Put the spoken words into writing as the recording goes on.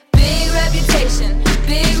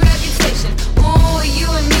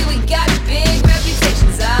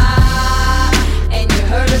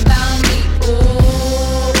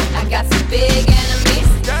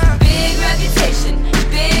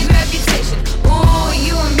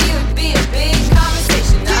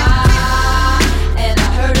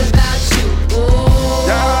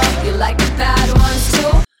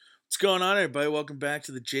everybody. Welcome back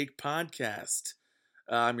to the Jake Podcast.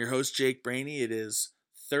 I'm your host, Jake Brainy. It is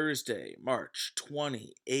Thursday, March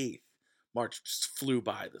 28th. March just flew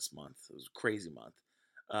by this month. It was a crazy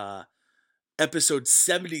month. Episode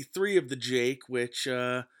 73 of the Jake, which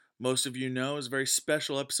most of you know is a very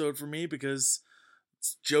special episode for me because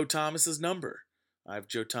it's Joe Thomas's number. I have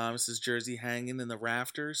Joe Thomas's jersey hanging in the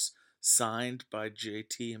rafters, signed by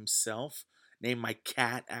JT himself. Named my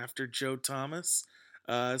cat after Joe Thomas.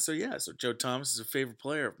 So Joe Thomas is a favorite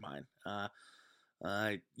player of mine.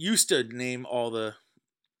 I used to name all the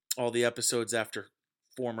episodes after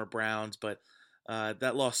former Browns, but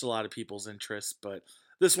that lost a lot of people's interest. But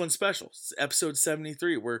this one's special. It's episode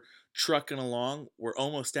 73. We're trucking along. We're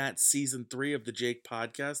almost at season 3 of the Jake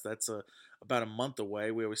Podcast. That's about a month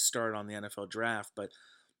away. We always start on the NFL draft, but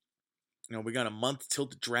we got a month till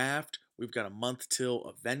the draft. We've got a month till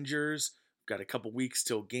Avengers. We've got a couple weeks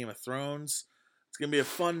till Game of Thrones. It's gonna be a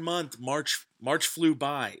fun month. March flew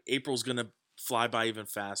by. April's gonna fly by even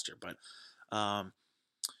faster. But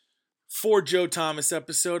for Joe Thomas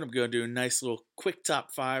episode, I'm gonna do a nice little quick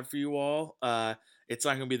top 5 for you all. It's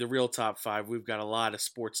not gonna be the real top 5. We've got a lot of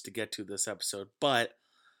sports to get to this episode. But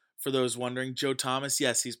for those wondering, Joe Thomas,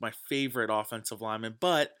 yes, he's my favorite offensive lineman.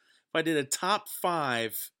 But if I did a top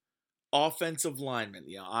 5 offensive lineman,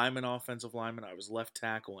 I'm an offensive lineman. I was left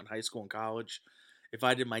tackle in high school and college. If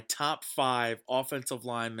I did my top 5 offensive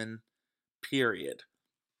linemen, period,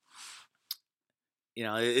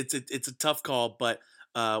 it's a tough call, but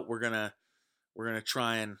we're gonna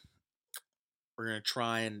try and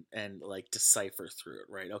like decipher through it,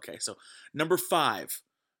 right? Okay, so number 5,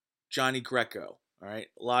 Johnny Greco. All right,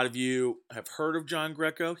 a lot of you have heard of John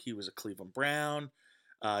Greco. He was a Cleveland Brown,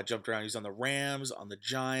 jumped around. He's on the Rams, on the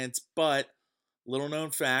Giants, but little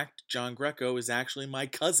known fact, John Greco is actually my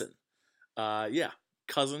cousin.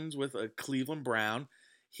 Cousins with a Cleveland Brown.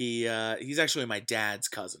 He's actually my dad's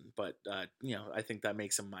cousin, but I think that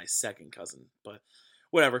makes him my second cousin. But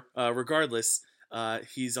whatever. Regardless,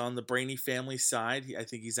 he's on the Brainy family side. I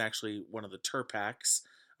think he's actually one of the Turpaks,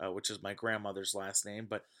 which is my grandmother's last name.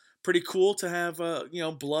 But pretty cool to have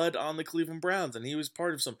blood on the Cleveland Browns, and he was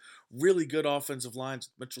part of some really good offensive lines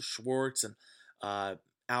with Mitchell Schwartz and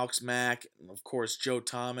Alex Mack, and of course Joe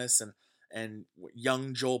Thomas and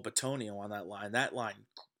young Joel Bitonio on that line. That line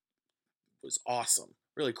was awesome.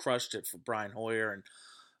 Really crushed it for Brian Hoyer.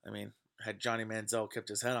 And, had Johnny Manziel kept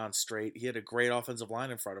his head on straight, he had a great offensive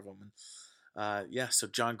line in front of him. And so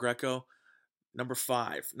John Greco, number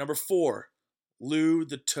 5. Number 4, Lou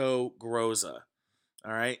the Toe Groza.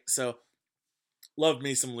 All right, so love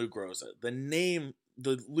me some Lou Groza. The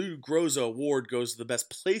Lou Groza Award goes to the best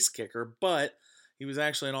place kicker, but he was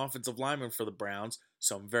actually an offensive lineman for the Browns,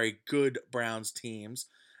 some very good Browns teams.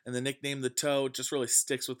 And the nickname The Toe just really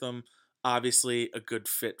sticks with him. Obviously, a good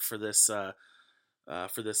fit for this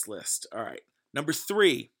list. All right, number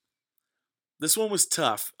 3. This one was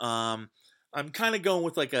tough. I'm kind of going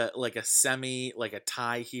with like a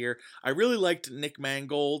tie here. I really liked Nick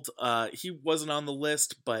Mangold. He wasn't on the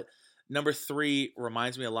list, but number 3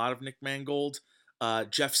 reminds me a lot of Nick Mangold.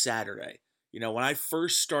 Jeff Saturday. When I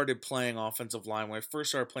first started playing offensive line, when I first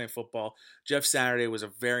started playing football, Jeff Saturday was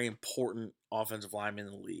a very important offensive lineman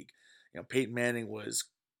in the league. Peyton Manning was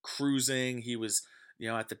cruising. He was,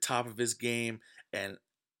 at the top of his game. And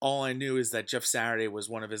all I knew is that Jeff Saturday was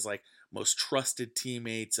one of his most trusted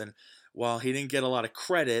teammates. And while he didn't get a lot of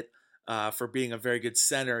credit for being a very good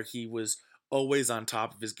center, he was always on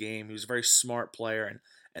top of his game. He was a very smart player.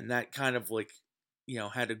 And that kind of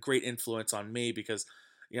had a great influence on me because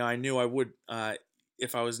I knew I would,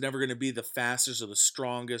 if I was never going to be the fastest or the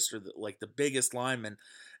strongest or the biggest lineman,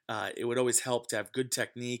 it would always help to have good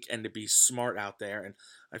technique and to be smart out there. And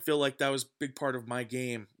I feel like that was a big part of my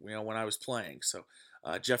game, when I was playing. So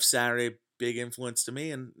Jeff Saturday, big influence to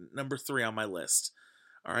me, and number 3 on my list.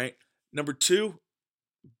 All right, number 2,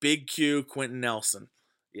 Big Q, Quentin Nelson.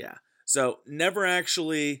 Yeah, so never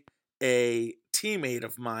actually a teammate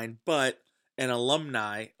of mine, but an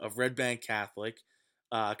alumni of Red Bank Catholic.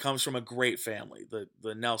 Comes from a great family,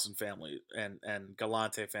 the Nelson family and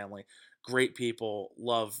Galante family. Great people,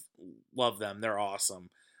 love them. They're awesome.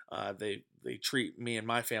 They treat me and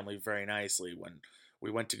my family very nicely. When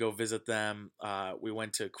we went to go visit them, we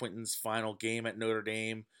went to Quentin's final game at Notre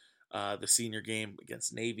Dame, the senior game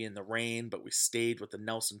against Navy in the rain, but we stayed with the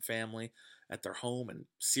Nelson family at their home in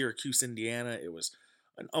Syracuse, Indiana. It was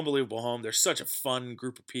an unbelievable home. They're such a fun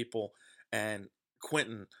group of people, and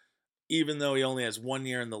Quentin, even though he only has 1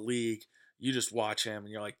 year in the league, you just watch him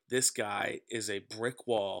and you're like, this guy is a brick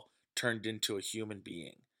wall turned into a human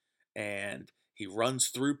being. And he runs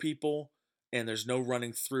through people and there's no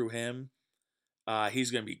running through him.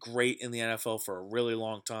 He's going to be great in the NFL for a really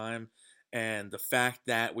long time. And the fact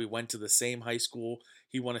that we went to the same high school,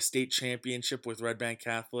 he won a state championship with Red Bank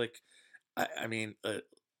Catholic. I mean,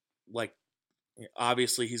 like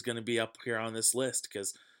obviously he's going to be up here on this list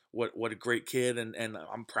because what a great kid, and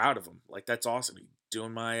I'm proud of him. Like that's awesome. He's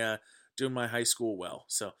doing my high school well.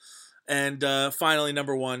 So, and finally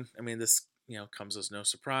number one. I mean this comes as no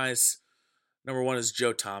surprise. Number one is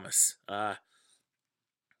Joe Thomas.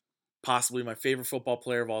 Possibly my favorite football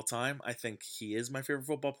player of all time. I think he is my favorite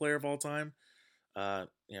football player of all time.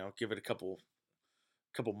 Give it a couple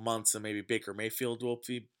months and maybe Baker Mayfield will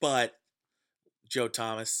be, but Joe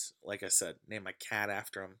Thomas, like I said, named my cat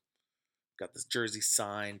after him. Got this jersey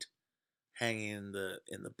signed, hanging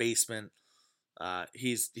in the basement.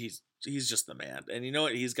 He's just the man, and you know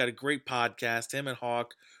what? He's got a great podcast. Him and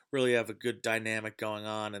Hawk really have a good dynamic going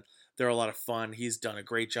on, and they're a lot of fun. He's done a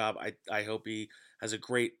great job. I hope he has a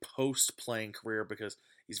great post playing career because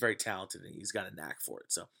he's very talented and he's got a knack for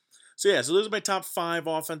it. So yeah. So those are my top 5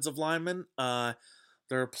 offensive linemen.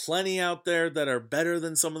 There are plenty out there that are better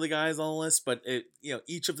than some of the guys on the list, but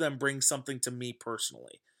each of them brings something to me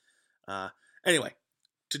personally. Anyway,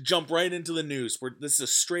 to jump right into the news, this is a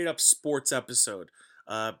straight up sports episode.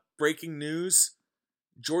 Breaking news: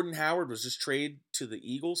 Jordan Howard was just traded to the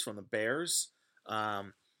Eagles from the Bears. A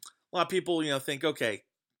lot of people, think, okay,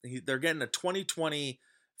 they're getting a 2020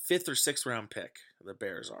 5th or 6th round pick. The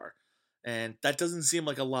Bears are, and that doesn't seem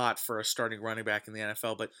like a lot for a starting running back in the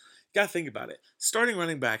NFL. But you gotta think about it. Starting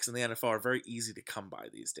running backs in the NFL are very easy to come by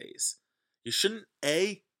these days. You shouldn't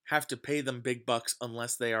have to pay them big bucks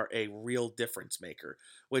unless they are a real difference maker.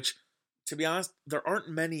 Which, to be honest, there aren't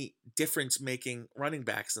many difference-making running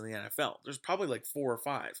backs in the NFL. There's probably like 4 or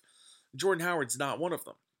 5. Jordan Howard's not one of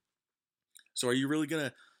them. So are you really going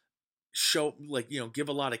to give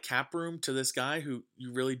a lot of cap room to this guy who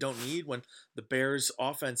you really don't need when the Bears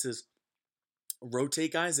offenses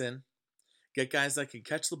rotate guys in, get guys that can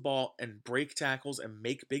catch the ball and break tackles and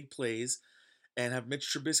make big plays, and have Mitch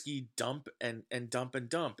Trubisky dump and dump and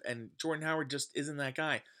dump. And Jordan Howard just isn't that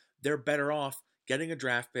guy. They're better off getting a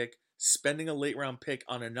draft pick, spending a late round pick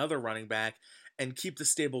on another running back, and keep the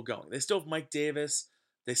stable going. They still have Mike Davis.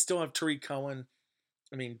 They still have Tariq Cohen.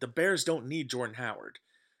 I mean, the Bears don't need Jordan Howard.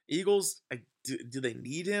 Eagles, do they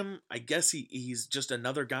need him? I guess he's just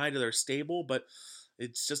another guy to their stable, but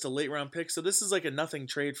it's just a late round pick. So this is like a nothing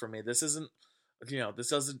trade for me. This isn't, this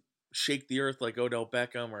doesn't shake the earth like Odell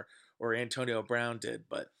Beckham or Antonio Brown did,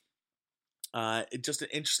 but it's just an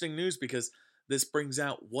interesting news because this brings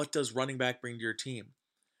out what does running back bring to your team.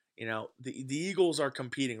 The Eagles are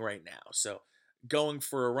competing right now, so going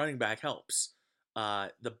for a running back helps.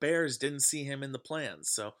 The Bears didn't see him in the plans,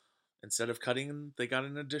 so instead of cutting him, they got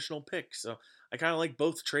an additional pick. So I kind of like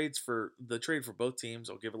both trades for the trade for both teams.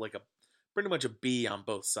 I'll give it like pretty much a B on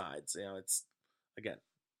both sides. It's again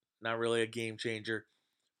not really a game changer,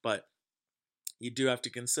 but you do have to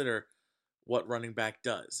consider what running back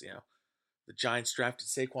does. The Giants drafted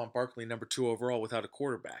Saquon Barkley number 2 overall without a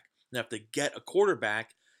quarterback. Now, if they get a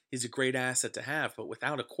quarterback, he's a great asset to have, but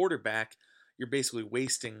without a quarterback, you're basically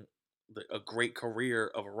wasting a great career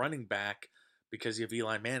of a running back because you have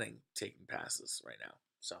Eli Manning taking passes right now.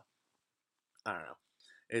 So, I don't know.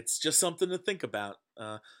 It's just something to think about.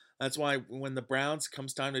 That's why when the Browns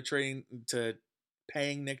comes time to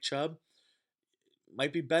paying Nick Chubb, it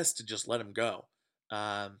might be best to just let him go.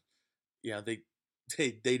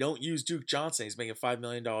 They don't use Duke Johnson. He's making $5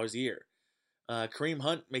 million a year. Kareem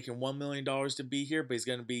Hunt making $1 million to be here, but he's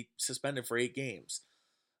going to be suspended for 8 games.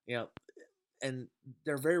 And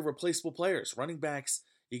they're very replaceable players. Running backs,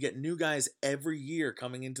 you get new guys every year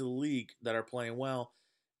coming into the league that are playing well.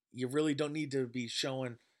 You really don't need to be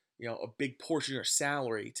showing, a big portion of your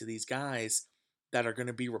salary to these guys that are going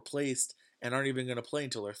to be replaced and aren't even going to play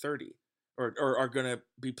until they're 30 or are going to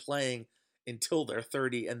be playing until they're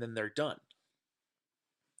 30 and then they're done.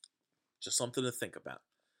 Just something to think about.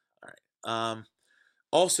 All right.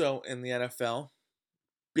 Also in the NFL,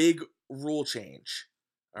 big rule change.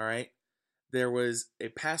 All right. There was a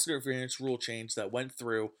pass interference rule change that went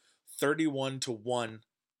through 31-1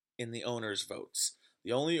 in the owners' votes.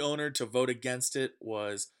 The only owner to vote against it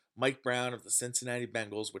was Mike Brown of the Cincinnati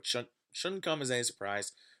Bengals, which shouldn't come as any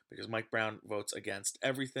surprise because Mike Brown votes against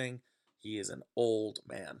everything. He is an old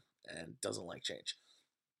man and doesn't like change.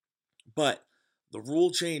 But the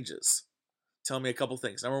rule changes. Tell me a couple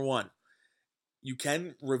things. Number 1, you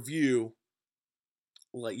can you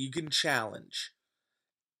can challenge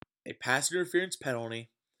a pass interference penalty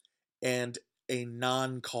and a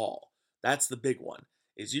non-call. That's the big one.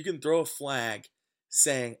 Is you can throw a flag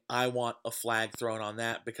saying, I want a flag thrown on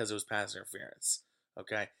that because it was pass interference.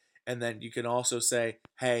 Okay? And then you can also say,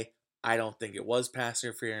 hey, I don't think it was pass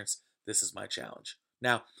interference. This is my challenge.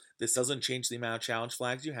 Now, this doesn't change the amount of challenge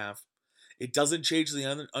flags you have. It doesn't change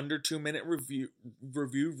the under 2 minute review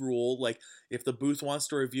rule. Like if the booth wants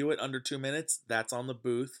to review it under 2 minutes, that's on the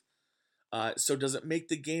booth. So does it make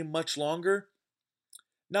the game much longer?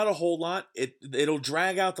 Not a whole lot. It'll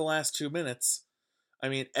drag out the last 2 minutes. I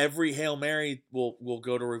mean, every Hail Mary will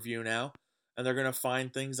go to review now, and they're going to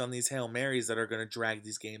find things on these Hail Marys that are going to drag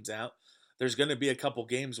these games out. There's going to be a couple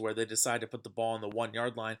games where they decide to put the ball on the 1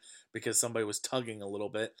 yard line because somebody was tugging a little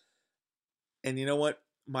bit. And you know what?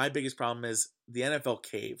 My biggest problem is the NFL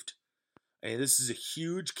caved. I mean, this is a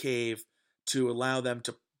huge cave to allow them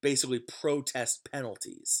to basically protest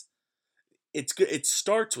penalties. It's good. It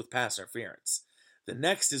starts with pass interference. The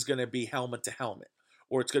next is going to be helmet to helmet,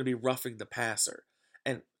 or it's going to be roughing the passer.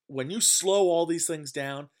 And when you slow all these things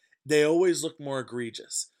down, they always look more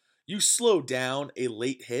egregious. You slow down a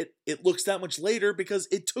late hit, it looks that much later because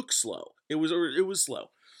it took slow. It was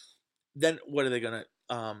slow. Then what are they going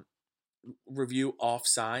to review?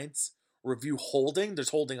 Offsides, review holding. There's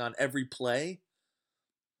holding on every play.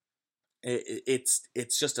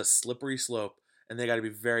 It's just a slippery slope, and they got to be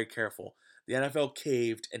very careful. The NFL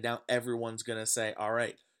caved, and now everyone's going to say, all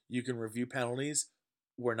right, you can review penalties.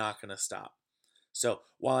 We're not going to stop. So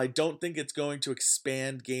while I don't think it's going to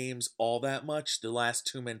expand games all that much, the last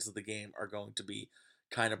 2 minutes of the game are going to be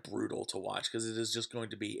kind of brutal to watch because it is just going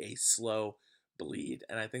to be a slow bleed.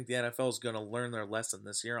 And I think the NFL is going to learn their lesson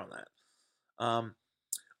this year on that.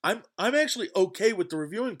 I'm actually okay with the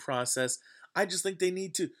reviewing process. I just think they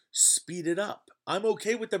need to speed it up. I'm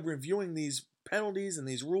okay with them reviewing these penalties and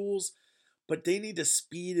these rules, but they need to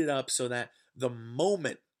speed it up so that the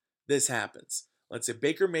moment this happens, let's say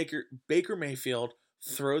Baker Mayfield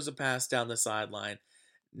throws a pass down the sideline,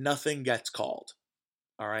 nothing gets called.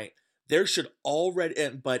 All right. There should already,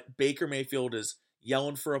 but Baker Mayfield is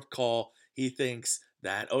yelling for a call. He thinks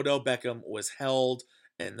that Odell Beckham was held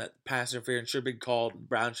and that pass interference should have been called.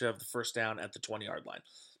 Brown should have the first down at the 20-yard line.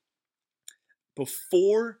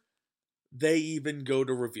 Before they even go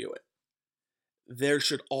to review it, there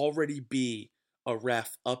should already be a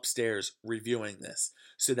ref upstairs reviewing this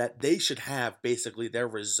so that they should have basically their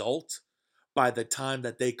result by the time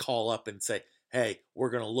that they call up and say, hey, we're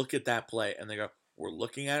going to look at that play. And they go, we're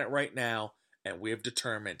looking at it right now, and we have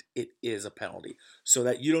determined it is a penalty. So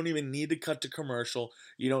that you don't even need to cut to commercial.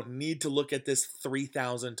 You don't need to look at this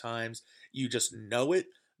 3,000 times. You just know it.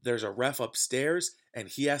 There's a ref upstairs, and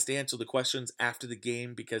he has to answer the questions after the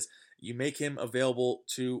game because you make him available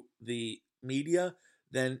to the media,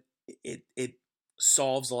 then it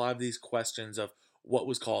solves a lot of these questions of what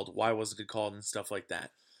was called, why wasn't it called, and stuff like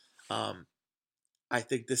that. I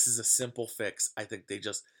think this is a simple fix. I think they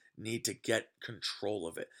just need to get control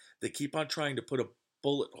of it. They keep on trying to put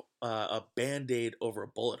a band-aid over a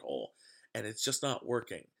bullet hole, and it's just not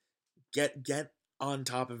working. Get on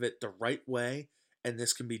top of it the right way, and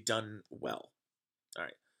this can be done well. All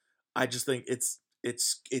right. I just think it's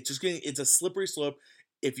a slippery slope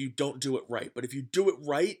if you don't do it right. But if you do it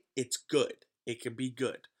right, it's good. It can be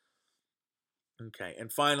good. Okay,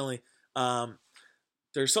 and finally,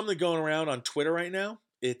 there's something going around on Twitter right now.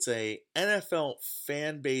 It's a NFL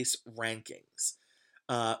fan base rankings.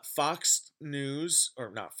 Fox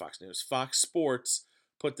Sports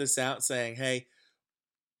put this out saying, hey,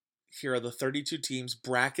 here are the 32 teams,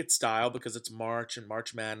 bracket style, because it's March and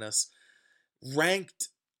March Madness, ranked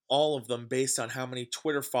all of them based on how many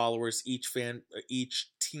Twitter followers each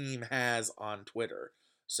team has on Twitter.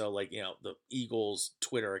 So, like, the Eagles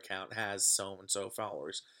Twitter account has so and so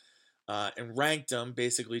followers. And ranked them,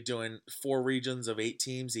 basically doing 4 regions of 8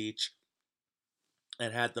 teams each,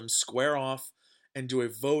 and had them square off and do a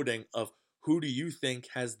voting of who do you think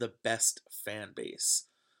has the best fan base.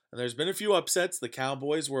 And there's been a few upsets. The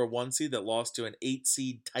Cowboys were a 1 seed that lost to an 8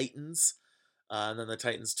 seed Titans. And then the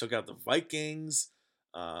Titans took out the Vikings.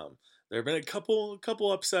 There have been a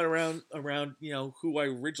couple upset around who I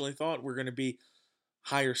originally thought were going to be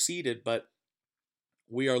higher seeded, but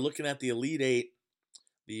we are looking at the Elite 8.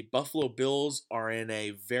 The Buffalo Bills are in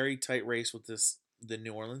a very tight race with the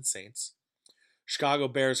New Orleans Saints. Chicago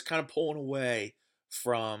Bears kind of pulling away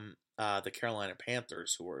from the Carolina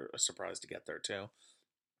Panthers, who were a surprise to get there too.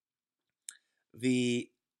 The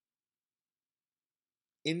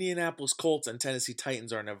Indianapolis Colts and Tennessee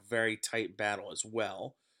Titans are in a very tight battle as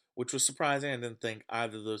well, which was surprising. I didn't think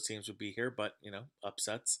either of those teams would be here, but,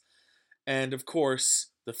 upsets. And, of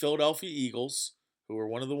course, the Philadelphia Eagles, who were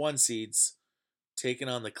one of the 1 seeds, taking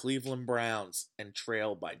on the Cleveland Browns and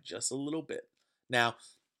trail by just a little bit. Now,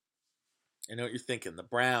 I know what you're thinking. The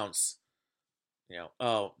Browns,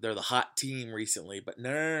 Oh, they're the hot team recently, but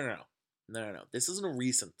no, no, no, no, no, no, no. This isn't a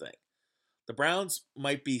recent thing. The Browns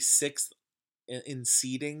might be sixth in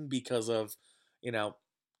seeding because of, you know,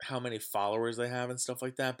 how many followers they have and stuff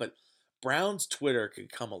like that. But Browns Twitter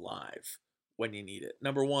could come alive when you need it.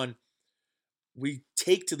 Number one, we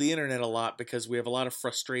take to the internet a lot because we have a lot of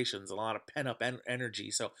frustrations, a lot of pent up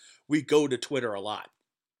energy. So we go to Twitter a lot.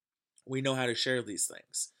 We know how to share these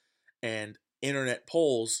things. And internet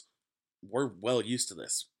polls, we're well used to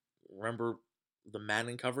this. Remember the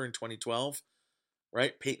Madden cover in 2012,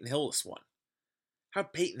 right? Peyton Hillis won. How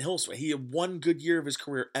Peyton Hillis won? He had one good year of his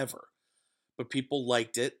career ever, but people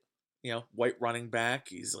liked it. White running back.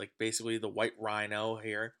 He's like basically the white rhino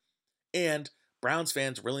here. And Browns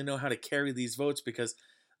fans really know how to carry these votes because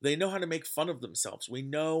they know how to make fun of themselves. We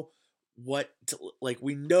know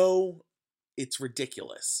we know it's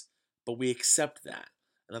ridiculous, but we accept that.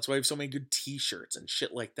 And that's why we have so many good t-shirts and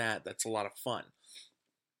shit like that. That's a lot of fun.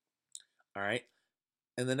 All right.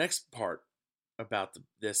 And the next part about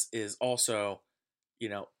this is also,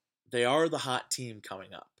 they are the hot team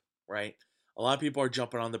coming up, right? A lot of people are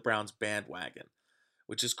jumping on the Browns bandwagon,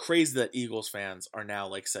 which is crazy that Eagles fans are now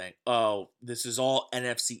like saying, oh, this is all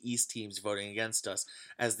NFC East teams voting against us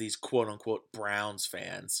as these quote unquote Browns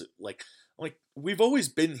fans. Like we've always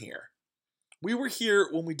been here. We were here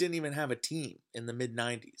when we didn't even have a team in the mid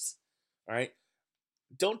 90s. All right.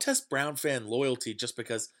 Don't test Brown fan loyalty just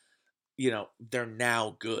because, they're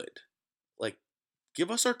now good. Like,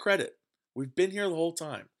 give us our credit. We've been here the whole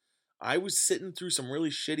time. I was sitting through some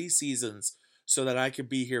really shitty seasons so that I could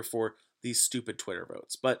be here for these stupid Twitter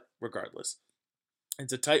votes. But regardless,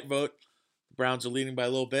 it's a tight vote. The Browns are leading by a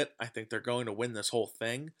little bit. I think they're going to win this whole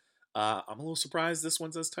thing. I'm a little surprised this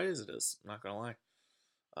one's as tight as it is. I'm not going to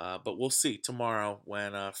lie. But we'll see tomorrow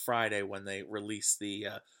Friday when they release the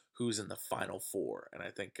who's in the Final Four. And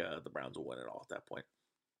I think the Browns will win it all at that point.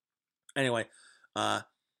 Anyway, enough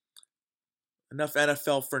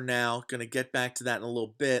NFL for now. Going to get back to that in a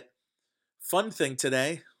little bit. Fun thing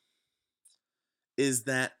today is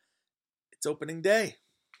that it's opening day.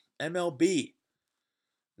 MLB.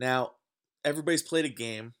 Now, everybody's played a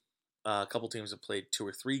game. A couple teams have played 2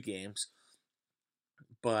 or 3 games.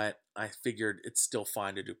 But I figured it's still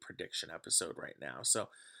fine to do prediction episode right now. So,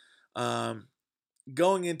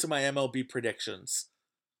 going into my MLB predictions,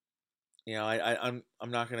 I'm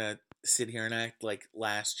not gonna sit here and act like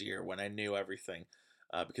last year when I knew everything,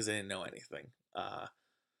 because I didn't know anything.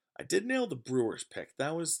 I did nail the Brewers pick.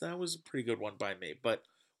 That was a pretty good one by me. But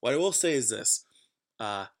what I will say is this: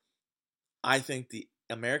 I think the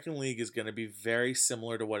American League is going to be very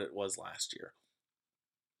similar to what it was last year.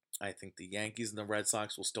 I think the Yankees and the Red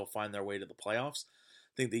Sox will still find their way to the playoffs.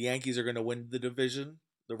 I think the Yankees are going to win the division.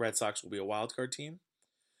 The Red Sox will be a wild card team.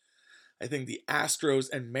 I think the Astros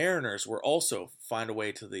and Mariners will also find a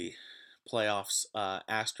way to the playoffs.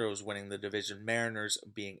 Astros winning the division, Mariners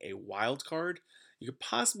being a wild card. You could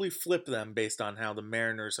possibly flip them based on how the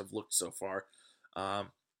Mariners have looked so far.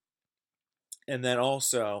 And then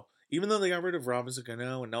also, even though they got rid of Robinson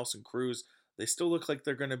Cano and Nelson Cruz, they still look like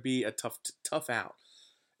they're going to be a tough out.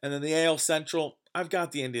 And then the AL Central, I've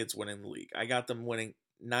got the Indians winning the league. I got them winning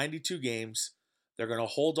 92 games. They're going to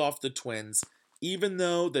hold off the Twins. Even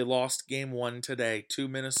though they lost game 1 today to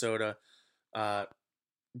Minnesota,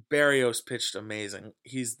 Barrios pitched amazing.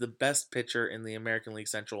 He's the best pitcher in the American League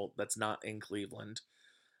Central that's not in Cleveland.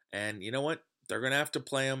 And you know what? They're going to have to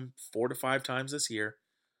play him 4 to 5 times this year.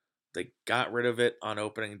 They got rid of it on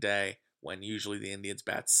opening day when usually the Indians'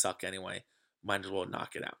 bats suck anyway. Might as well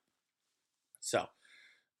knock it out. So,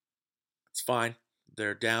 it's fine.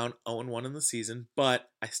 They're down 0-1 in the season, but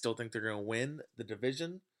I still think they're going to win the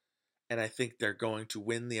division. And I think they're going to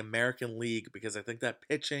win the American League because I think that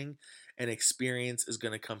pitching and experience is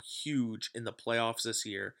going to come huge in the playoffs this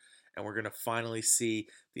year. And we're going to finally see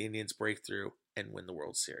the Indians break through and win the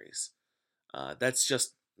World Series. That's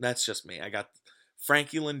just me. I got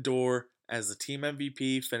Frankie Lindor as the team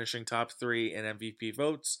MVP, finishing top 3 in MVP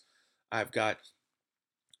votes. I've got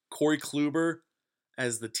Corey Kluber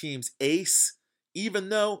as the team's ace, even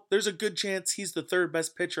though there's a good chance he's the 3rd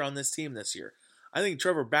best pitcher on this team this year. I think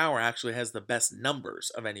Trevor Bauer actually has the best numbers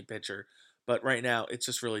of any pitcher, but right now it's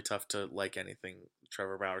just really tough to like anything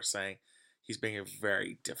Trevor Bauer's saying. He's being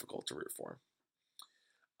very difficult to root for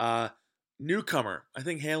him. Newcomer, I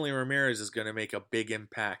think Hanley Ramirez is going to make a big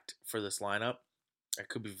impact for this lineup. I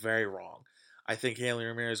could be very wrong. I think Hanley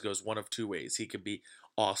Ramirez goes one of 2 ways. He could be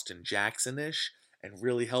Austin Jackson-ish and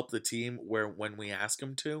really help the team when we ask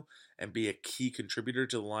him to and be a key contributor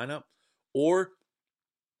to the lineup, or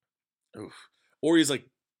he's like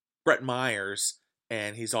Brett Myers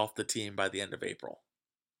and he's off the team by the end of April.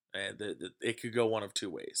 And it could go one of two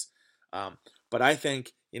ways. But I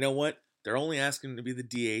think, you know what? They're only asking him to be the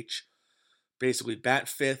DH. Basically, bat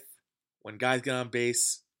fifth. When guys get on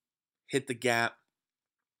base, hit the gap.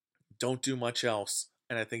 Don't do much else.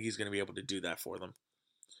 And I think he's going to be able to do that for them.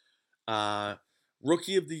 Uh,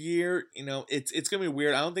 Rookie of the year, it's going to be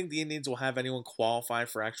weird. I don't think the Indians will have anyone qualify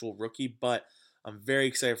for actual rookie, but I'm very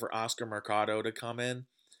excited for Oscar Mercado to come in.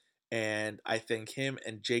 And I think him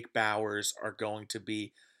and Jake Bauers are going to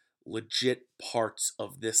be legit parts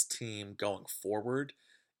of this team going forward,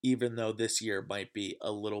 even though this year might be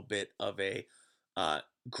a little bit of a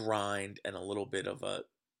grind and a little bit of a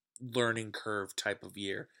learning curve type of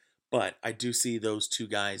year. But I do see those two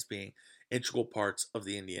guys being integral parts of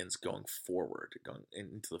the Indians going forward, going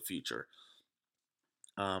into the future.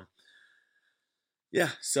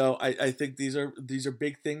 Yeah, so I think these are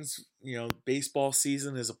big things. Baseball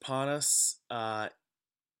season is upon us. A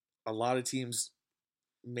lot of teams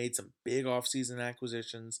made some big offseason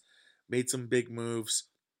acquisitions, made some big moves.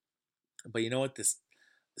 But you know what? This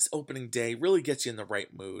opening day really gets you in the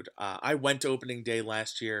right mood. I went to opening day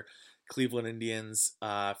last year, Cleveland Indians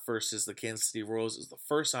versus the Kansas City Royals. It was the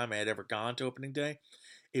first time I had ever gone to opening day.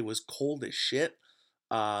 It was cold as shit.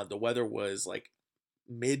 The weather was like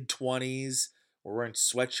mid-20s. We're wearing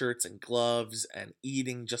sweatshirts and gloves and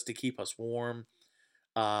eating just to keep us warm.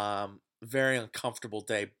 Very uncomfortable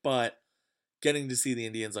day, but getting to see the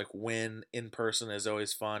Indians like win in person is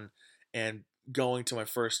always fun. And going to my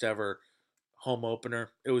first ever home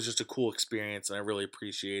opener, it was just a cool experience, and I really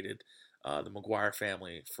appreciated the McGuire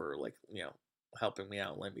family for helping me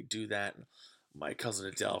out and letting me do that, and my cousin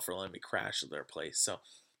Adele for letting me crash at their place. So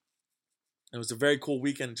it was a very cool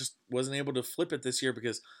weekend. Just wasn't able to flip it this year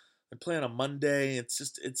because I play on a Monday. It's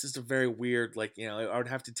just a very weird, I would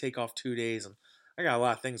have to take off 2 days, and I got a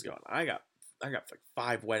lot of things going. I got like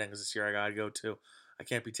 5 weddings this year I gotta go to. I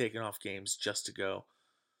can't be taking off games just to go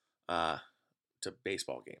to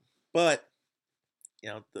baseball game. But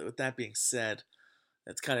with that being said,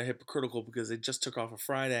 that's kind of hypocritical because they just took off a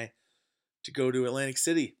Friday to go to Atlantic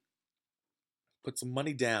City, put some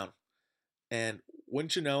money down, and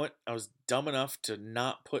wouldn't you know it, I was dumb enough to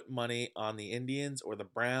not put money on the Indians or the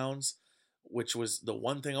Browns, which was the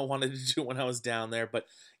one thing I wanted to do when I was down there. But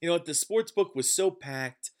you know what? The sports book was so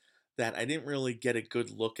packed that I didn't really get a good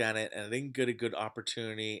look at it, and I didn't get a good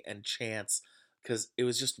opportunity and chance because it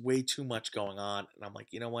was just way too much going on. And I'm like,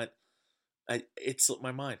 you know what? It slipped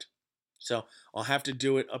my mind. So I'll have to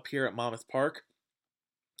do it up here at Monmouth Park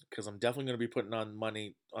because I'm definitely going to be putting on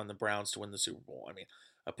money on the Browns to win the Super Bowl. I mean,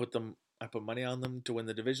 I put money on them to win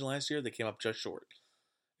the division last year. They came up just short.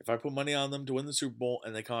 If I put money on them to win the Super Bowl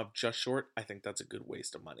and they come up just short, I think that's a good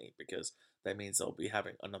waste of money because that means they'll be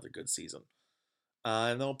having another good season.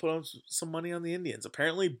 And they'll put on some money on the Indians.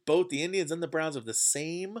 Apparently, both the Indians and the Browns have the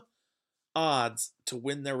same odds to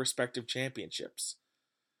win their respective championships,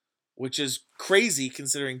 which is crazy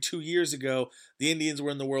considering 2 years ago the Indians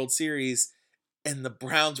were in the World Series and the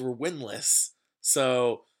Browns were winless.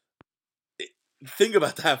 So think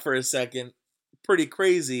about that for a second. Pretty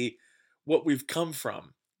crazy what we've come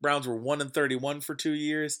from. Browns were 1-31 for 2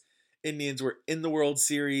 years. Indians were in the World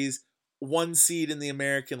Series, 1 seed in the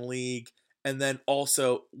American League, and then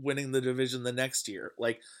also winning the division the next year.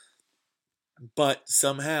 But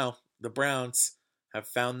somehow the Browns have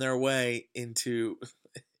found their way into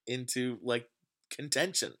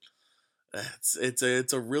contention.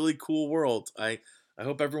 It's a really cool world. I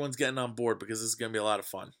hope everyone's getting on board because this is gonna be a lot of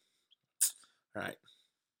fun. All right,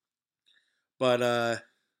 but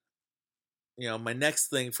my next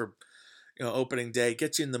thing for opening day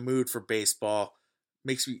gets you in the mood for baseball.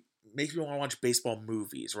 Makes me want to watch baseball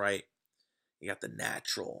movies. Right? You got The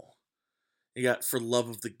Natural. You got For Love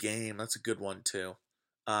of the Game. That's a good one too.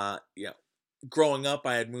 Yeah. Growing up,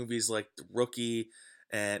 I had movies like The Rookie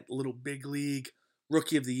and Little Big League,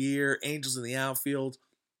 Rookie of the Year, Angels in the Outfield.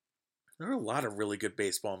 There are a lot of really good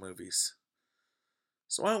baseball movies.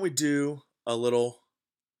 So why don't we do a little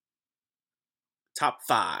top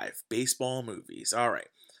 5 baseball movies? All right.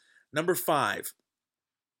 Number 5.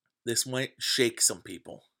 This might shake some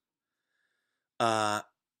people.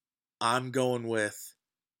 I'm going with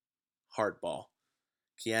Hardball.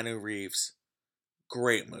 Keanu Reeves.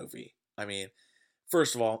 Great movie. I mean,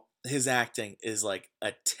 first of all, his acting is like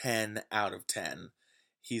a 10 out of 10.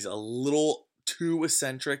 He's a little too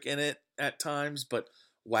eccentric in it at times, but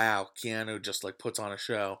wow, Keanu just puts on a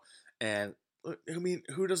show. And I mean,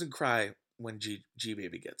 who doesn't cry when G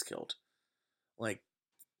Baby gets killed?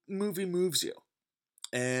 Movie moves you.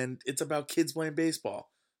 And it's about kids playing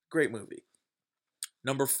baseball. Great movie.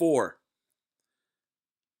 Number 4,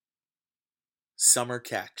 Summer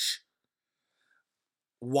Catch.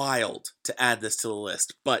 wild to add this to the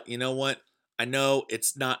list. But you know what? I know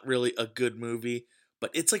it's not really a good movie,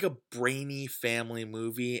 but it's like a brainy family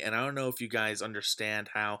movie. And I don't know if you guys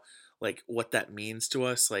understand how, like, what that means to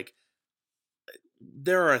us. Like,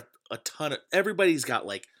 there are a ton of, everybody's got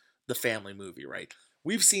like the family movie, right?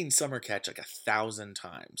 We've seen Summer Catch like 1,000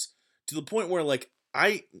 times to the point where like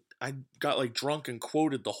I got like drunk and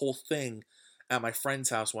quoted the whole thing at my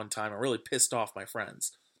friend's house one time and really pissed off my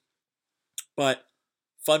friends. But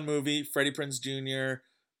fun movie. Freddie Prinze Jr.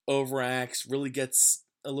 overacts, really gets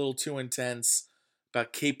a little too intense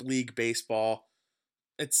about Cape League baseball.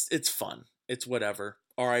 It's fun. It's whatever.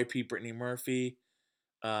 R.I.P. Brittany Murphy.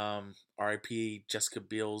 R.I.P. Jessica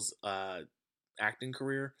Biel's acting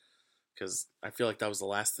career, because I feel like that was the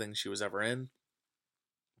last thing she was ever in.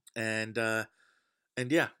 And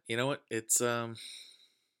yeah, you know what? It's a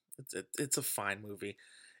fine movie.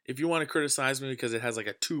 If you want to criticize me because it has like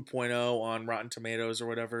a 2.0 on Rotten Tomatoes or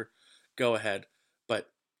whatever, go ahead. But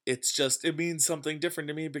it means something different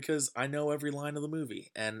to me because I know every line of the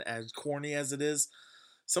movie. And as corny as it is,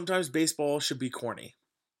 sometimes baseball should be corny.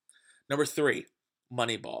 Number 3,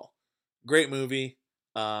 Moneyball. Great movie.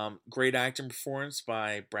 Great acting performance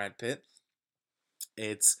by Brad Pitt.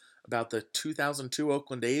 It's about the 2002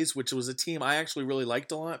 Oakland A's, which was a team I actually really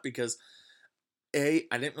liked a lot because I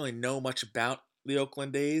didn't really know much about the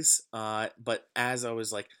Oakland A's, but as I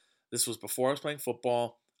was like, this was before I was playing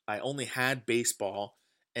football. I only had baseball,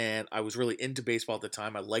 and I was really into baseball at the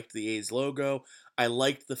time. I liked the A's logo. I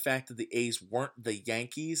liked the fact that the A's weren't the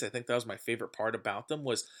Yankees. I think that was my favorite part about them,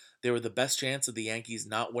 was they were the best chance of the Yankees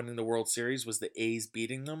not winning the World Series was the A's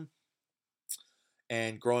beating them.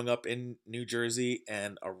 And growing up in New Jersey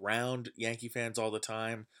and around Yankee fans all the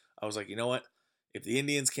time, I was like, you know what? If the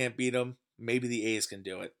Indians can't beat them, maybe the A's can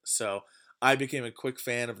do it. So I became a quick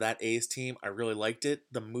fan of that A's team. I really liked it.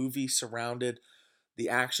 The movie surrounded the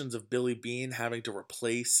actions of Billy Beane having to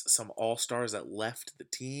replace some all-stars that left the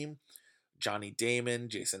team. Johnny Damon,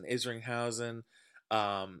 Jason Isringhausen.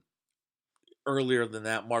 Earlier than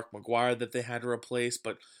that, Mark McGwire that they had to replace.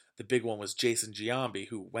 But the big one was Jason Giambi,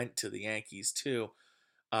 who went to the Yankees too.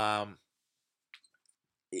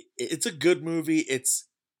 It's a good movie.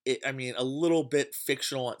 I mean, a little bit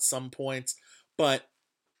fictional at some points, but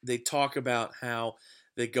they talk about how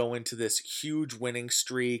they go into this huge winning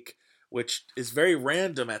streak, which is very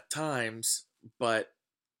random at times, but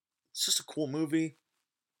it's just a cool movie.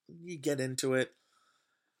 You get into it.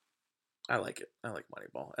 I like it. I like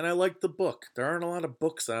Moneyball. And I like the book. There aren't a lot of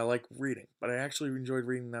books that I like reading, but I actually enjoyed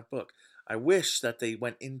reading that book. I wish that they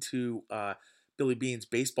went into Billy Beane's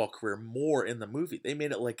baseball career more in the movie. They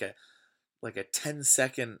made it like a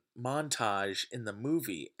 10-second montage in the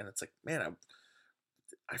movie, and it's like, man,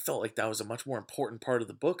 I felt like that was a much more important part of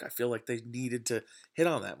the book. I feel like they needed to hit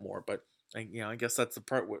on that more, but I guess that's the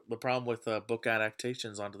problem with book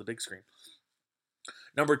adaptations onto the big screen.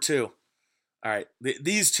 Number 2. All right,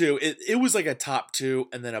 these two, it was like a top 2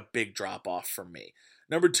 and then a big drop off for me.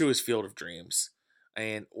 Number 2 is Field of Dreams.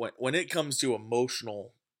 And when it comes to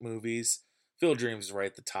emotional movies, Field of Dreams is right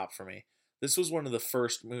at the top for me. This was one of the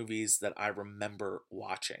first movies that I remember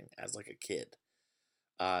watching as like a kid.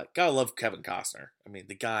 Gotta love Kevin Costner. I mean,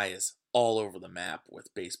 the guy is all over the map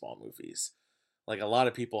with baseball movies. Like, a lot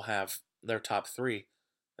of people have their top 3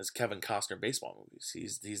 as Kevin Costner baseball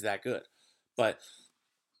movies. He's that good. But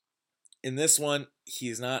in this one,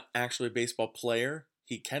 he's not actually a baseball player.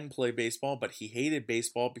 He can play baseball, but he hated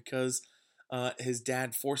baseball because his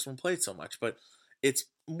dad forced him to play it so much. But it's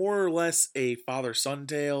more or less a father-son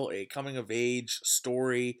tale, a coming-of-age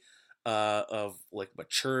story of like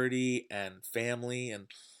maturity and family. And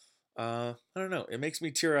I don't know. It makes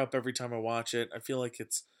me tear up every time I watch it. I feel like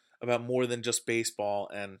it's about more than just baseball.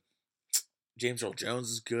 And James Earl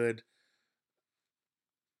Jones is good.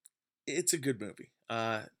 It's a good movie.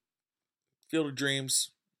 Field of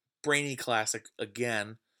Dreams, brainy classic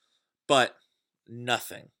again, but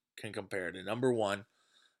nothing can compare to number 1.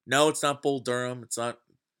 No, it's not Bull Durham. It's not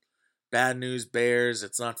Bad News Bears.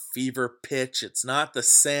 It's not Fever Pitch. It's not The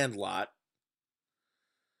Sandlot.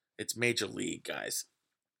 It's Major League, guys.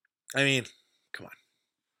 I mean, come on.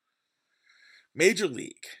 Major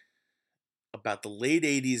League, about the late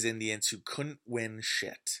 80s Indians who couldn't win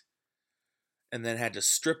shit and then had to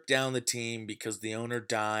strip down the team because the owner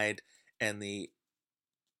died, and the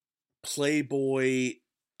Playboy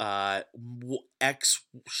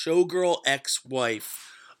showgirl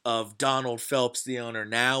ex-wife of Donald Phelps, the owner,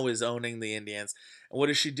 now is owning the Indians. And what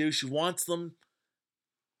does she do? She wants them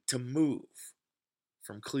to move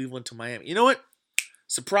from Cleveland to Miami. You know what?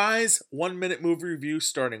 Surprise 1-minute movie review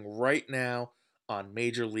starting right now on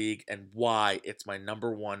Major League and why it's my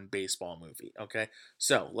number one baseball movie. Okay,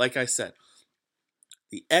 so like I said,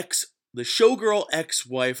 the ex the showgirl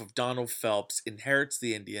ex-wife of Donald Phelps inherits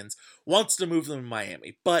the Indians, wants to move them to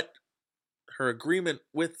Miami, but her agreement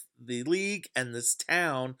with the league and this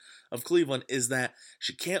town of Cleveland is that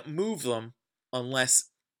she can't move them unless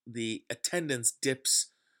the attendance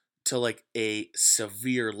dips to like a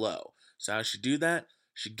severe low. So how does she do that?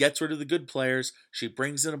 She gets rid of the good players, she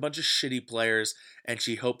brings in a bunch of shitty players, and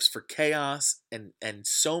she hopes for chaos and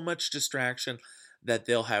so much distraction that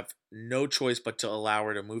they'll have no choice but to allow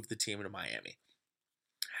her to move the team to Miami.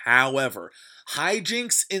 However,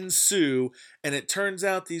 hijinks ensue, and it turns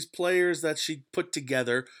out these players that she put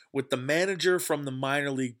together with the manager from the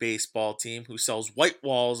minor league baseball team who sells white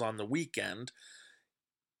walls on the weekend,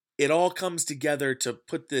 it all comes together to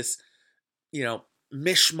put this, you know,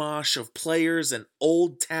 mishmash of players and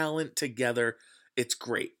old talent together. It's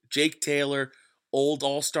great. Jake Taylor, old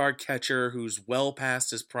all-star catcher who's well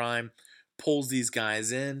past his prime, pulls these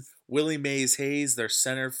guys in. Willie Mays Hayes, their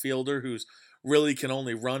center fielder, who's really can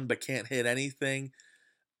only run but can't hit anything.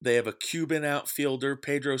 They have a Cuban outfielder,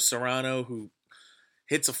 Pedro Serrano, who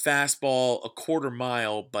hits a fastball a quarter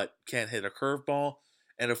mile but can't hit a curveball.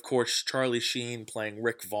 And of course, Charlie Sheen playing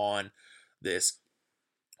Rick Vaughn, this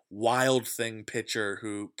wild thing pitcher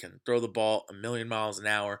who can throw the ball a million miles an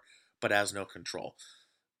hour but has no control.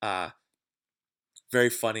 Uh, Very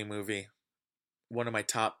funny movie. One of my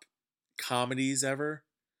top comedies ever.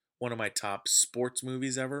 One of my top sports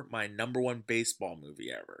movies ever. My number one baseball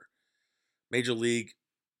movie ever. Major League,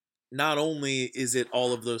 not only is it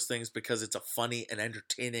all of those things because it's a funny and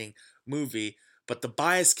entertaining movie, but the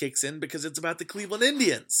bias kicks in because it's about the Cleveland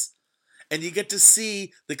Indians. And you get to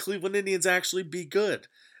see the Cleveland Indians actually be good.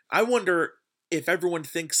 I wonder if everyone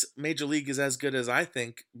thinks Major League is as good as I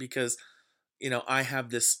think because, I have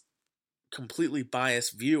this completely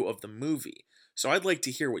biased view of the movie. So I'd like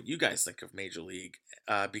to hear what you guys think of Major League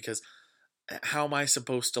because how am I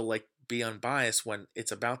supposed to be unbiased when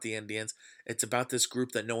it's about the Indians? It's about this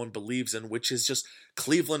group that no one believes in, which is just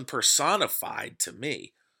Cleveland personified to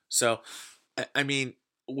me. So, I mean,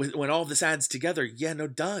 when all this adds together, yeah, no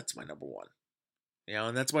duh, it's my number one.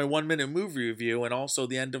 And that's my 1 minute movie review and also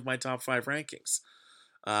the end of my top 5 rankings.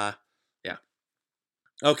 Uh, yeah.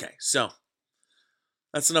 Okay, so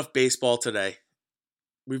that's enough baseball today.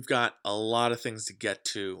 We've got a lot of things to get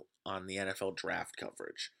to on the NFL draft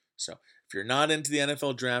coverage. So if you're not into the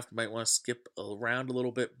NFL draft, you might want to skip around a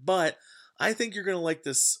little bit, but I think you're going to like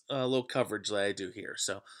this little coverage that I do here.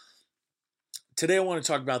 So today I want to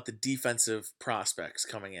talk about the defensive prospects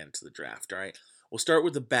coming into the draft, all right? We'll start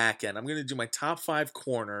with the back end. I'm going to do my top 5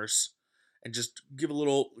 corners and just give a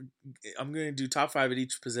little I'm going to do top 5 at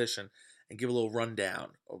each position and give a little rundown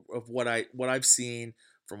of what I've seen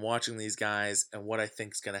from watching these guys and what I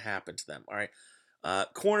think is going to happen to them. All right.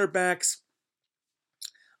 Cornerbacks,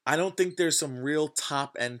 I don't think there's some real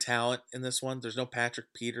top end talent in this one. There's no Patrick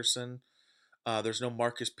Peterson. There's no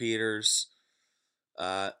Marcus Peters.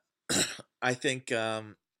 Uh, I think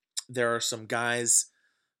there are some guys,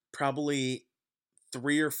 probably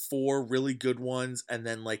 3 or 4 really good ones, and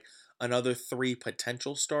then another 3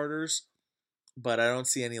 potential starters. But I don't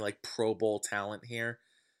see any Pro Bowl talent here.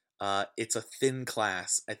 It's a thin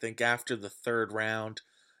class. I think after the 3rd round,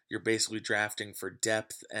 you're basically drafting for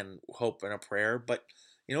depth and hope and a prayer. But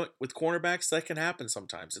with cornerbacks, that can happen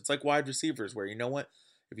sometimes. It's like wide receivers, where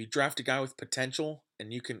if you draft a guy with potential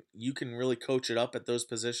and you can really coach it up at those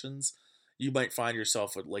positions, you might find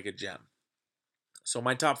yourself with a gem. So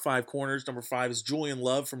my top 5 corners, number 5 is Julian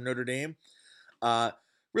Love from Notre Dame.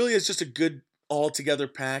 Really is just a good all-together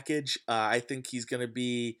package. I think he's going to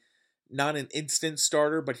be not an instant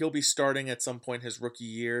starter, but he'll be starting at some point his rookie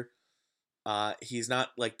year. He's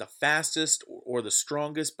not the fastest or the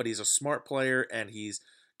strongest, but he's a smart player, and he's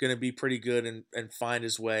going to be pretty good and find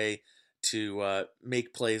his way to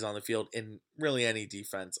make plays on the field in really any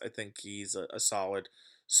defense. I think he's a solid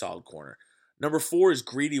corner. Number 4 is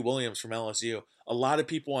Greedy Williams from LSU. A lot of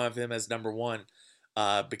people have him as number 1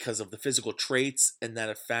 because of the physical traits and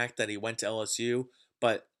that fact that he went to LSU,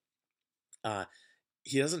 but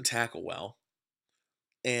he doesn't tackle well.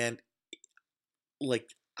 And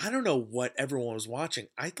I don't know what everyone was watching.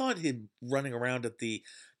 I thought him running around at the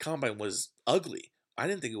combine was ugly. I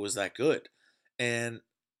didn't think it was that good. And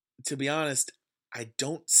to be honest, I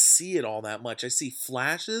don't see it all that much. I see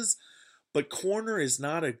flashes, but corner is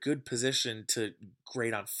not a good position to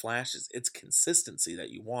grade on flashes. It's consistency that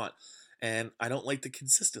you want. And I don't like the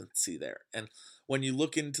consistency there. And when you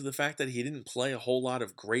look into the fact that he didn't play a whole lot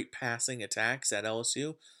of great passing attacks at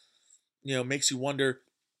LSU, it makes you wonder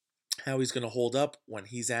how he's going to hold up when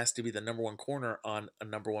he's asked to be the number one corner on a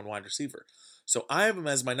number one wide receiver. So I have him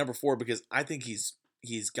as my number 4 because I think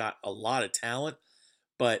he's got a lot of talent,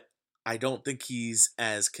 but I don't think he's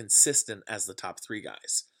as consistent as the top 3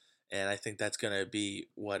 guys. And I think that's going to be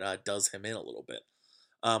what does him in a little bit.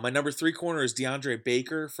 My number 3 corner is DeAndre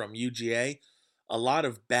Baker from UGA. A lot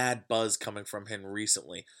of bad buzz coming from him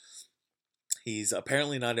recently. He's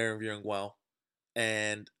apparently not interviewing well.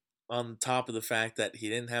 And on top of the fact that he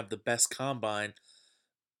didn't have the best combine,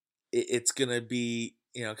 it's going to be,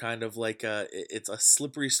 kind of like it's a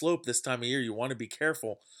slippery slope this time of year. You want to be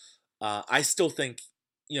careful. I still think,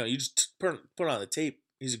 you just put on the tape.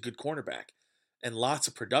 He's a good cornerback and lots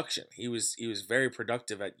of production. He was very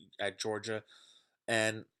productive at Georgia.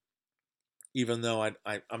 And even though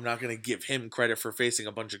I'm not going to give him credit for facing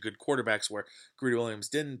a bunch of good quarterbacks where Greedy Williams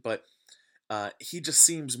didn't, but he just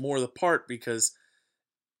seems more the part because,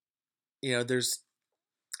 I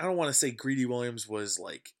don't want to say Greedy Williams was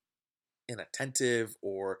like inattentive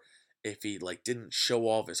or if he like didn't show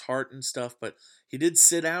all of his heart and stuff, but he did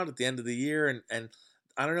sit out at the end of the year and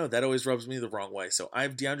I don't know, that always rubs me the wrong way. So I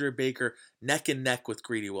have DeAndre Baker neck and neck with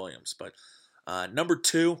Greedy Williams. But number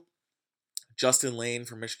 2, Justin Lane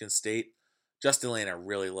from Michigan State. Justin Lane I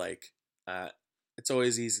really like. It's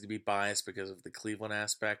always easy to be biased because of the Cleveland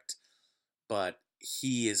aspect, but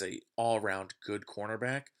he is a all-around good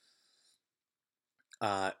cornerback.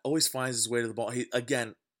 Always finds his way to the ball. He,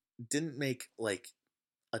 again, didn't make like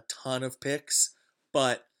a ton of picks,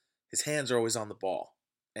 but his hands are always on the ball,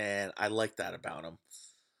 and I like that about him.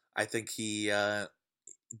 I think he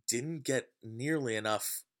didn't get nearly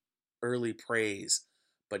enough early praise,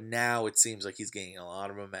 but now it seems like he's gaining a lot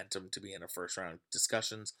of momentum to be in a first round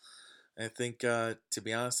discussions. And I think, to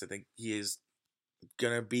be honest, I think he is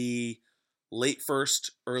gonna be late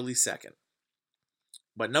first, early second.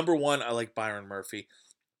 But number 1, I like Byron Murphy.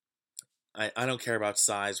 I don't care about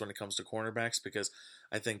size when it comes to cornerbacks because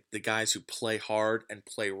I think the guys who play hard and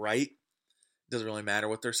play right, doesn't really matter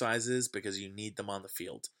what their size is because you need them on the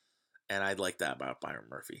field. And I'd like that about Byron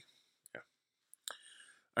Murphy. Yeah.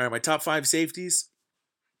 All right, my top 5 safeties.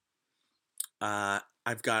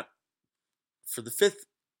 I've got, for the 5th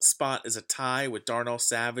spot is a tie with Darnell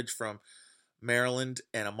Savage from Maryland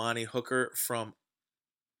and Amani Hooker from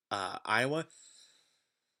Iowa.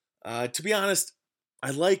 To be honest, I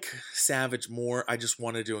like Savage more. I just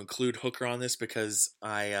wanted to include Hooker on this because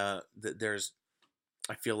I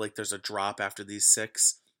feel like there's a drop after these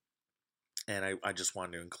 6, and I just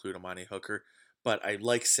wanted to include Amani Hooker. But I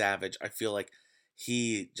like Savage. I feel like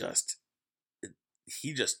he's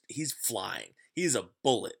flying. He's a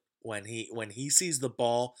bullet when he sees the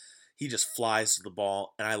ball. He just flies to the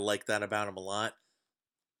ball, and I like that about him a lot.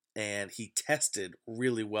 And he tested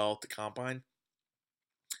really well at the combine.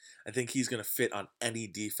 I think he's going to fit on any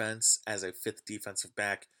defense as a 5th defensive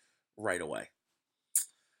back right away.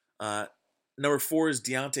 Number 4 is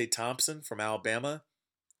Deontay Thompson from Alabama.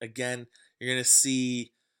 Again, you're going to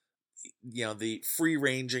see, the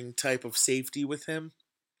free-ranging type of safety with him.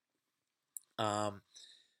 A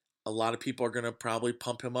lot of people are going to probably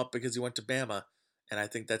pump him up because he went to Bama, and I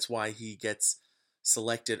think that's why he gets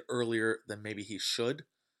selected earlier than maybe he should.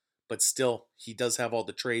 But still, he does have all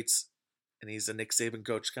the traits, and he's a Nick Saban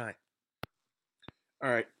coach guy. All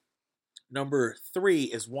right. Number 3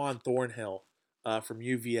 is Juan Thornhill from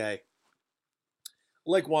UVA. I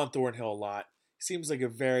like Juan Thornhill a lot. Seems like a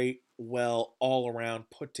very well all-around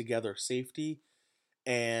put-together safety,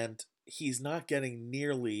 and he's not getting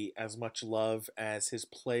nearly as much love as his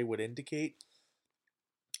play would indicate.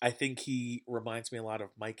 I think he reminds me a lot of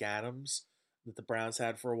Mike Adams that the Browns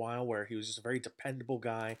had for a while, where he was just a very dependable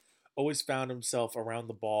guy, always found himself around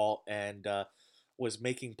the ball, and was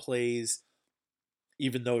making plays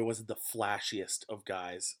even though he wasn't the flashiest of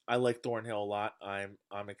guys. I like Thornhill a lot.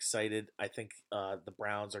 I'm excited. I think the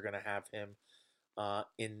Browns are going to have him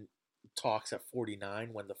in talks at 49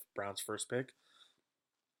 when the Browns first pick.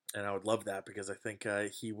 And I would love that because I think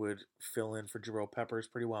he would fill in for Jabril Peppers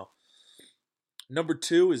pretty well. Number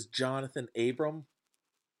 2 is Jonathan Abram.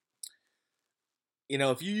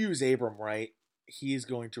 If you use Abram right, he's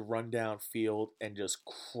going to run downfield and just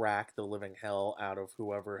crack the living hell out of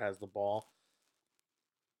whoever has the ball.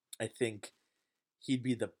 I think he'd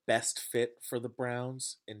be the best fit for the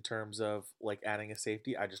Browns in terms of like adding a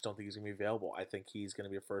safety. I just don't think he's going to be available. I think he's going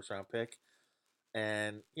to be a first round pick.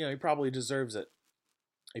 And, he probably deserves it.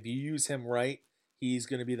 If you use him right, he's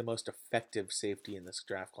going to be the most effective safety in this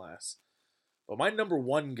draft class. But my number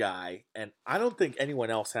 1 guy, and I don't think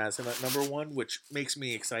anyone else has him at number 1, which makes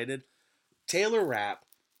me excited. Taylor Rapp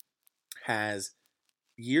has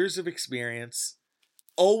years of experience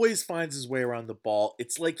always finds his way around the ball.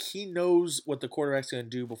 It's like he knows what the quarterback's going to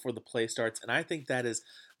do before the play starts, and I think that is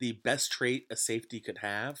the best trait a safety could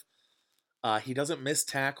have. He doesn't miss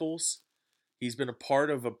tackles. He's been a part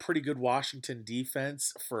of a pretty good Washington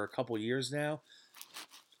defense for a couple years now.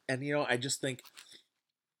 And, I just think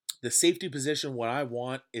the safety position, what I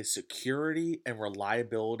want is security and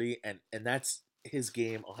reliability, and that's his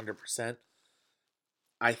game 100%.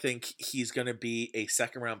 I think he's going to be a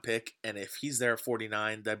second round pick, and if he's there at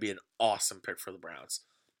 49, that'd be an awesome pick for the Browns.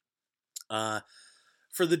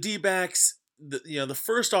 For the D-backs, the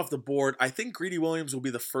first off the board, I think Greedy Williams will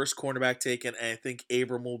be the first cornerback taken, and I think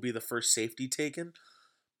Abram will be the first safety taken.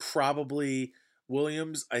 Probably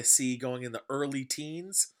Williams, I see going in the early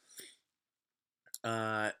teens.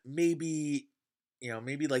 Maybe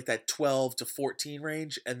like that 12 to 14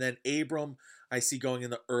 range, and then Abram, I see going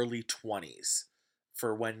in the early 20s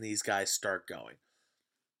for when these guys start going.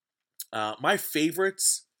 My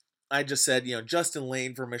favorites, I just said, Justin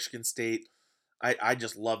Lane for Michigan State. I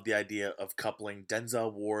just love the idea of coupling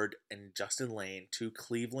Denzel Ward and Justin Lane, two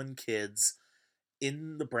Cleveland kids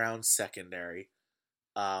in the Browns secondary.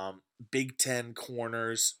 Big Ten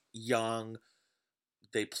corners, young.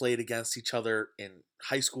 They played against each other in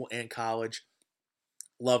high school and college.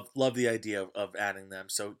 Love the idea of adding them.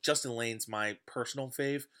 So Justin Lane's my personal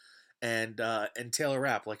fave, and Taylor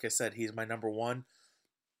Rapp, like I said, he's my number one.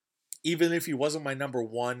 Even if he wasn't my number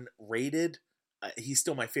one rated, he's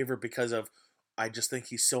still my favorite because of I just think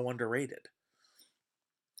he's so underrated.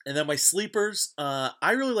 And then my sleepers,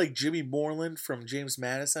 I really like Jimmy Moreland from James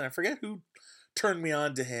Madison. I forget who turned me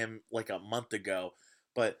on to him like a month ago,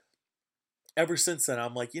 but ever since then,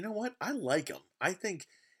 I'm like, you know what? I like him. I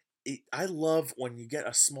love when you get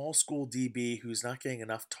a small school DB who's not getting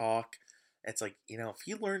enough talk. It's like, if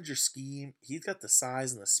he learns your scheme, he's got the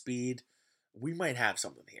size and the speed, we might have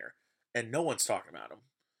something here. And no one's talking about him.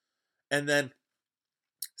 And then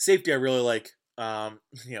safety I really like, kind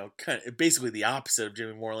of basically the opposite of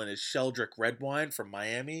Jimmy Moreland is Sheldrick Redwine from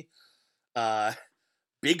Miami.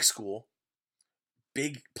 Big school,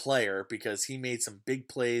 big player because he made some big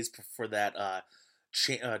plays for that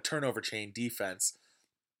turnover chain defense.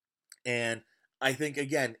 And I think,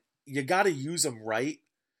 again, you got to use him right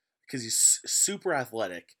because he's super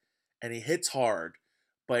athletic and he hits hard,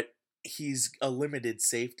 but he's a limited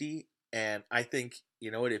safety. And I think,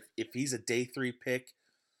 if he's a day 3 pick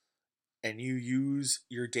and you use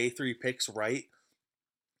your day 3 picks right,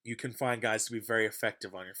 you can find guys to be very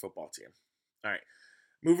effective on your football team. All right,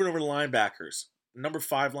 moving over to linebackers. Number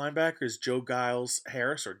 5 linebacker is Joe Giles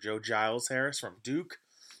Harris from Duke.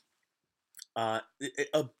 A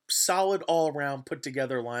solid all-around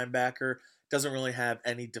put-together linebacker. Doesn't really have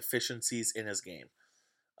any deficiencies in his game.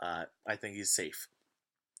 I think he's safe.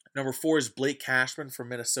 Number 4 is Blake Cashman from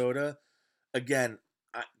Minnesota. Again,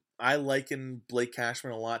 I liken Blake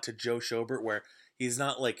Cashman a lot to Joe Schobert, where he's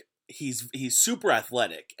not like he's super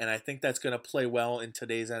athletic, and I think that's going to play well in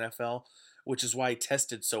today's NFL, which is why he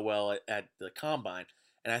tested so well at the combine,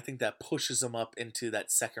 and I think that pushes him up into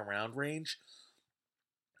that second round range.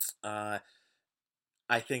 I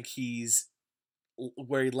think he's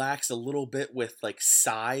where he lacks a little bit with like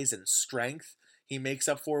size and strength, he makes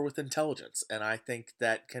up for with intelligence, and I think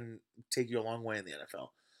that can take you a long way in the NFL.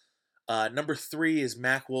 Number 3 is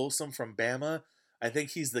Mac Wilson from Bama. I think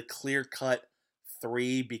he's the clear-cut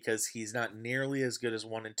 3 because he's not nearly as good as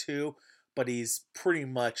 1 and 2, but he's pretty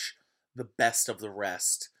much the best of the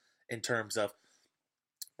rest in terms of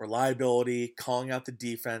reliability, calling out the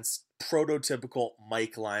defense, prototypical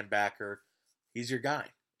Mike linebacker. He's your guy.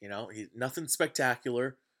 He's nothing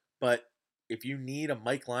spectacular, but if you need a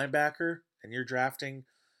Mike linebacker and you're drafting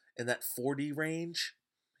in that 40 range,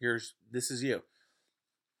 this is you.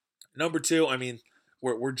 Number 2,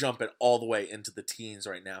 we're jumping all the way into the teens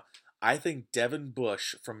right now. I think Devin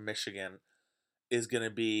Bush from Michigan is going to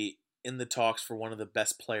be in the talks for one of the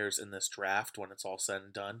best players in this draft when it's all said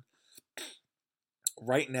and done.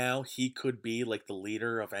 Right now, he could be like the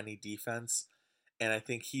leader of any defense, and I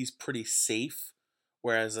think he's pretty safe,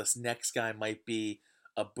 whereas this next guy might be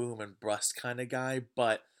a boom and bust kind of guy,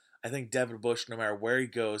 but I think Devin Bush, no matter where he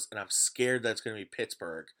goes, and I'm scared that's going to be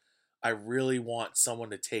Pittsburgh, I really want someone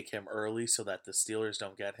to take him early so that the Steelers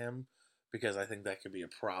don't get him, because I think that could be a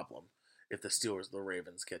problem if the Steelers or the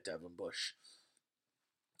Ravens get Devin Bush.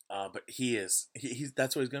 But he's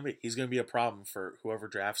that's what he's going to be. He's going to be a problem for whoever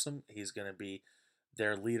drafts him. He's going to be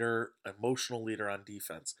their leader, emotional leader on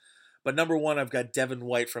defense. But number 1, I've got Devin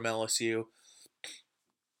White from LSU.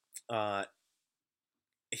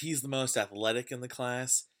 He's the most athletic in the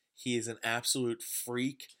class. He is an absolute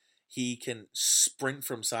freak. He can sprint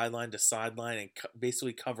from sideline to sideline and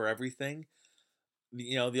basically cover everything.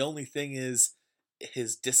 The only thing is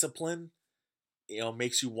his discipline.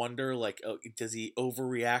 Makes you wonder, like, oh, does he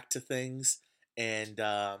overreact to things? And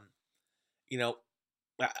you know,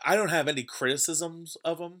 I don't have any criticisms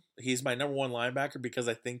of him. He's my number one linebacker because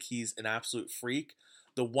I think he's an absolute freak.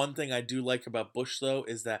 The one thing I do like about Bush, though,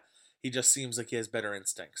 is that he just seems like he has better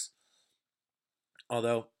instincts.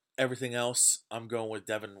 Although everything else, I'm going with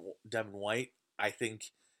Devin White. I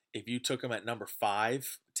think if you took him at number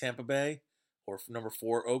 5, Tampa Bay, or number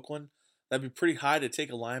 4, Oakland, that'd be pretty high to take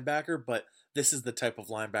a linebacker. But this is the type of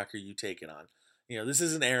linebacker you take it on. This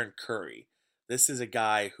isn't Aaron Curry. This is a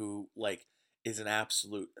guy who is an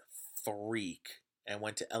absolute freak and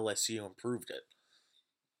went to LSU and proved it.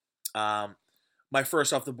 My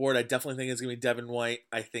first off the board, I definitely think it's gonna be Devin White.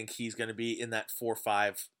 I think he's gonna be in that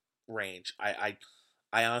 4-5 range. I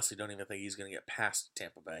honestly don't even think he's gonna get past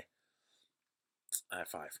Tampa Bay at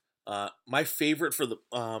 5. My favorite for the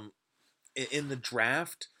in the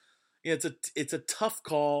draft, it's a tough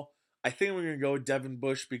call. I think we're gonna go with Devin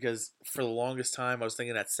Bush because for the longest time I was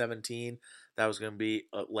thinking at 17 that was gonna be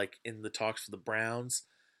in the talks for the Browns.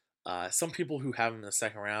 Some people who have him in the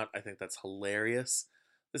second round, I think that's hilarious.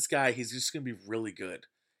 This guy, he's just going to be really good.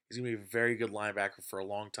 He's going to be a very good linebacker for a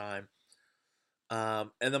long time. And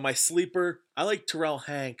then my sleeper, I like Terrell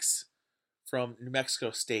Hanks from New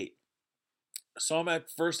Mexico State. I saw him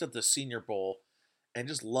first at the Senior Bowl and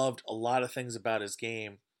just loved a lot of things about his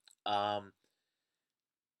game. Now,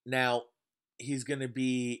 he's going to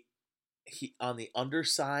be on the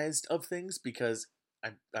undersized of things because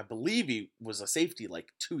I believe he was a safety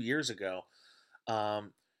 2 years ago.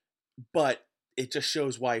 But it just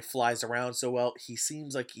shows why he flies around so well. He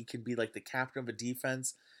seems like he can be the captain of a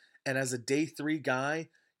defense. And as a day 3 guy,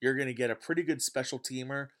 you're going to get a pretty good special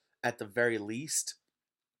teamer at the very least.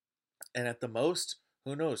 And at the most,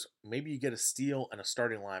 who knows? Maybe you get a steal and a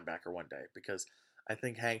starting linebacker one day because I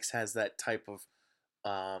think Hanks has that type of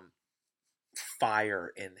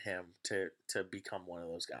fire in him to become one of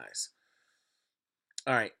those guys.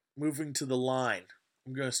 All right, moving to the line.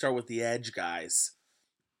 I'm going to start with the edge guys.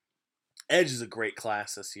 Edge is a great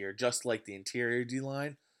class this year, just like the interior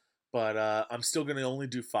D-line, but I'm still going to only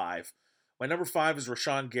do 5. My number 5 is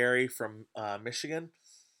Rashawn Gary from Michigan.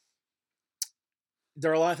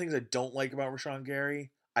 There are a lot of things I don't like about Rashawn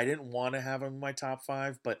Gary. I didn't want to have him in my top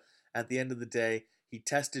 5, but at the end of the day, he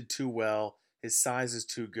tested too well, his size is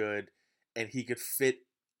too good, and he could fit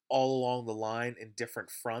all along the line in different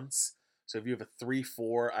fronts. So if you have a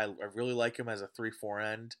 3-4, I really like him as a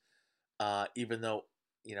 3-4 end, even though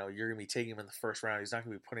you're going to be taking him in the first round. He's not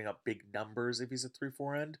going to be putting up big numbers if he's a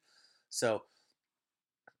 3-4 end. So,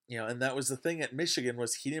 and that was the thing at Michigan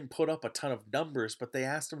was he didn't put up a ton of numbers, but they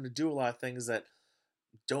asked him to do a lot of things that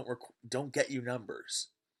don't get you numbers.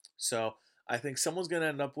 So I think someone's going to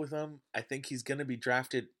end up with him. I think he's going to be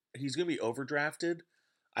drafted. He's going to be overdrafted.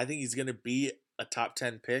 I think he's going to be a top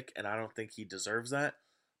 10 pick, and I don't think he deserves that.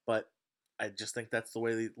 But I just think that's the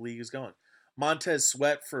way the league is going. Montez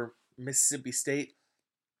Sweat for Mississippi State.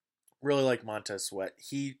 Really like Montez Sweat.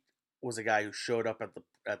 He was a guy who showed up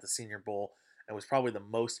at the Senior Bowl and was probably the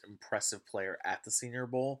most impressive player at the Senior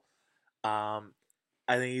Bowl. I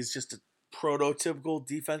think he's just a prototypical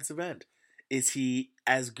defensive end. Is he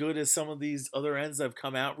as good as some of these other ends that have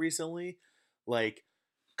come out recently, like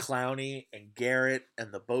Clowney and Garrett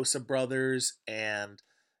and the Bosa brothers and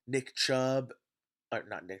Nick Chubb, or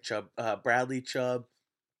not Nick Chubb, Bradley Chubb?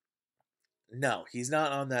 No, he's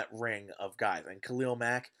not on that ring of guys. And Khalil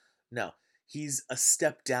Mack, no, he's a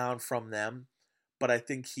step down from them, but I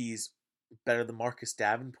think he's better than Marcus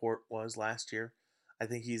Davenport was last year. I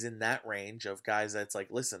think he's in that range of guys that's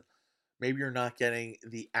listen, maybe you're not getting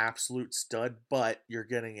the absolute stud, but you're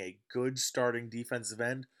getting a good starting defensive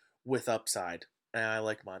end with upside. And I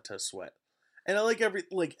like Montez Sweat. And I like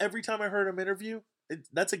every time I heard him interview,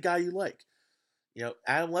 that's a guy you like.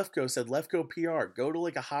 Adam Lefkoe said, Lefkoe PR, go to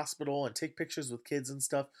a hospital and take pictures with kids and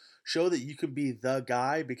stuff. Show that you can be the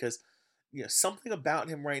guy because, something about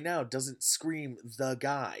him right now doesn't scream the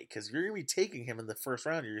guy because you're going to be taking him in the first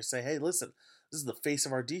round. You're going to say, hey, listen, this is the face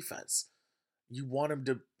of our defense. You want him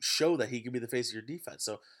to show that he can be the face of your defense.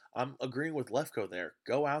 So I'm agreeing with Lefkoe there.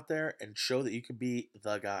 Go out there and show that you can be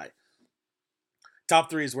the guy. Top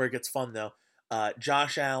 3 is where it gets fun, though.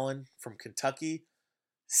 Josh Allen from Kentucky,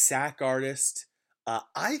 sack artist.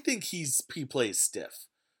 I think he plays stiff.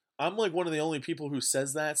 I'm one of the only people who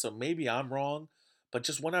says that, so maybe I'm wrong. But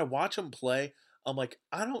just when I watch him play, I'm like,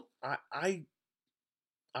 I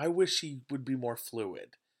wish he would be more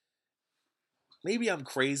fluid. Maybe I'm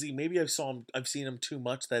crazy. Maybe I've seen him too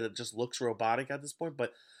much that it just looks robotic at this point.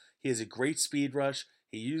 But he has a great speed rush.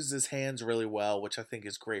 He uses his hands really well, which I think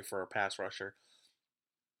is great for a pass rusher.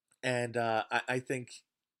 And I think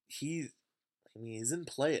he, I mean, he's in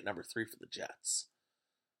play at number 3 for the Jets.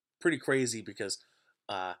 Pretty crazy because,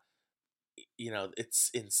 uh, it's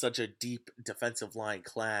in such a deep defensive line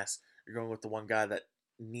class. You're going with the one guy that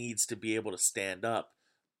needs to be able to stand up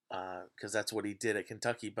because that's what he did at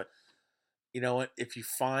Kentucky. But you know what? If you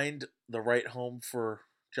find the right home for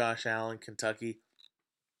Josh Allen, Kentucky,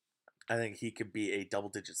 I think he could be a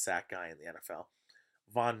double-digit sack guy in the NFL.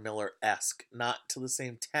 Von Miller-esque, not to the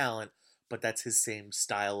same talent, but that's his same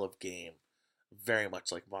style of game, very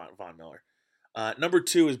much like Von Miller. Number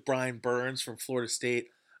 2 is Brian Burns from Florida State.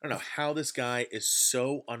 I don't know how this guy is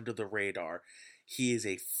so under the radar. He is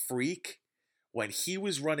a freak. When he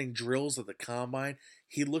was running drills at the combine,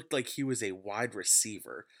 he looked like he was a wide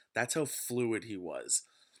receiver. That's how fluid he was.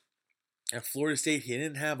 At Florida State, he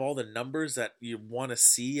didn't have all the numbers that you want to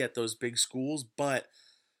see at those big schools, but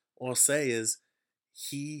what I'll say is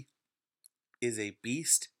he is a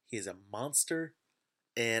beast. He is a monster.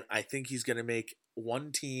 And I think he's going to make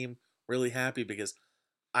one team really happy because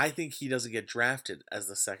I think he doesn't get drafted as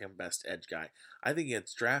the second best edge guy. I think he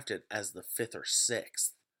gets drafted as the 5th or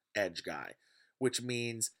 6th edge guy, which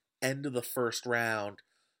means end of the first round,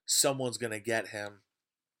 someone's going to get him.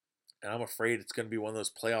 And I'm afraid it's going to be one of those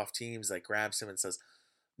playoff teams that grabs him and says,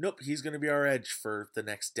 nope, he's going to be our edge for the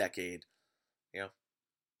next decade. You know,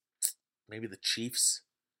 maybe the Chiefs,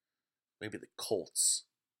 maybe the Colts.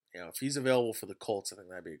 If he's available for the Colts, I think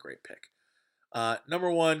that'd be a great pick. Number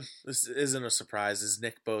 1, this isn't a surprise, is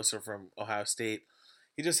Nick Bosa from Ohio State.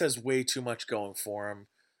 He just has way too much going for him.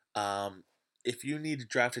 If you need to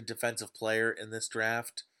draft a defensive player in this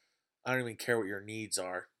draft, I don't even care what your needs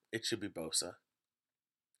are. It should be Bosa.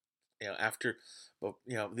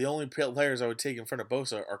 The only players I would take in front of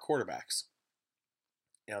Bosa are quarterbacks.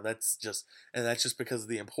 That's just because of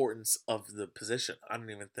the importance of the position. I don't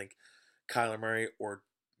even think Kyler Murray or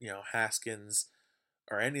Haskins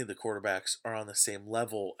or any of the quarterbacks are on the same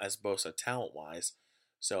level as Bosa talent-wise.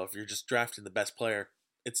 So if you're just drafting the best player,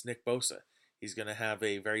 it's Nick Bosa. He's going to have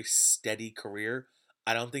a very steady career.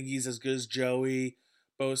 I don't think he's as good as Joey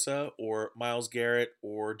Bosa or Myles Garrett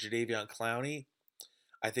or Jadeveon Clowney.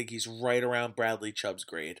 I think he's right around Bradley Chubb's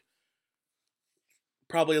grade.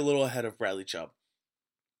 Probably a little ahead of Bradley Chubb.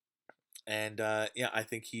 And I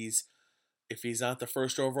think if he's not the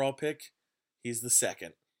first overall pick, he's the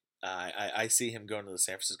second. I see him going to the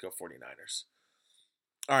San Francisco 49ers.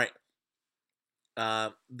 All right.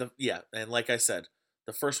 And like I said,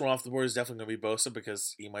 the first one off the board is definitely going to be Bosa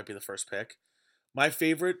because he might be the first pick. My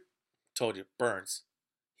favorite, told you, Burns.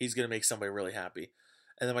 He's going to make somebody really happy.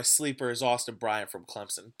 And then my sleeper is Austin Bryant from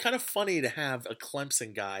Clemson. Kind of funny to have a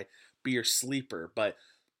Clemson guy be your sleeper, but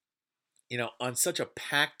on such a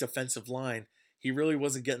packed defensive line, he really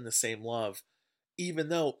wasn't getting the same love, even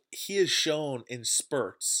though he has shown in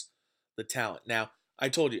spurts the talent. Now, I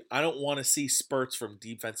told you, I don't want to see spurts from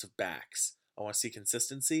defensive backs. I want to see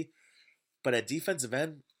consistency. But at defensive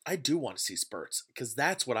end, I do want to see spurts because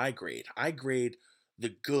that's what I grade. I grade the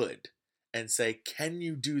good and say, can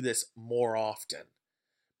you do this more often?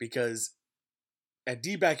 Because at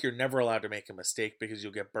D-back, you're never allowed to make a mistake because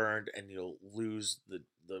you'll get burned and you'll lose the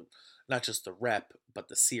not just the rep, but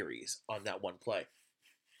the series on that one play.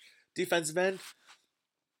 Defensive end,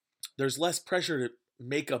 there's less pressure to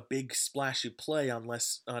make a big splashy play on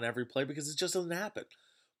every play because it just doesn't happen.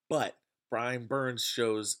 But Brian Burns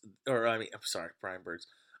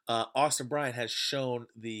Austin Bryant has shown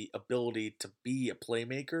the ability to be a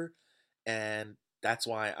playmaker, and that's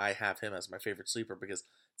why I have him as my favorite sleeper because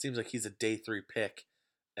it seems like he's a day 3 pick,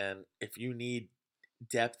 and if you need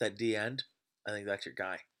depth at D end, I think that's your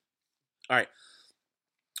guy. All right.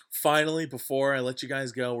 Finally, before I let you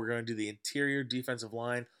guys go, we're going to do the interior defensive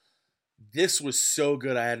line. This was so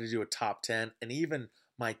good I had to do a top 10, and even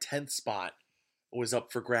my 10th spot was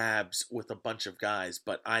up for grabs with a bunch of guys,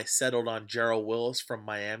 but I settled on Gerald Willis from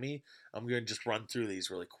Miami. I'm going to just run through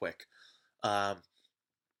these really quick.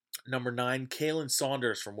 Number 9, Kalen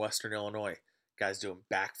Saunders from Western Illinois. Guy's doing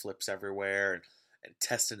backflips everywhere and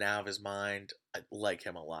testing out of his mind. I like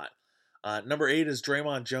him a lot. Number 8 is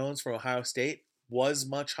Draymond Jones from Ohio State. Was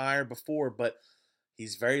much higher before, but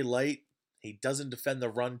he's very light. He doesn't defend the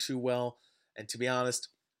run too well. And to be honest,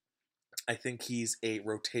 I think he's a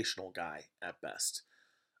rotational guy at best.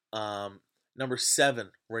 Number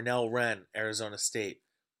 7, Rennell Wren, Arizona State.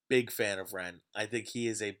 Big fan of Wren. I think he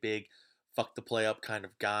is a big fuck the play up kind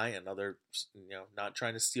of guy. Another, not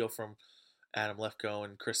trying to steal from Adam Lefkoe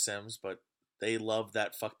and Chris Sims, but they love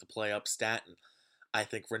that fuck the play up stat. And I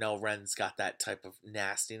think Rennell Wren's got that type of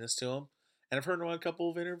nastiness to him. And I've heard him on a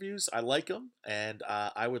couple of interviews. I like him, and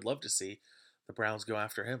I would love to see the Browns go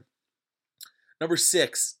after him. Number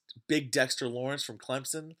 6, Big Dexter Lawrence from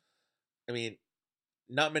Clemson. I mean,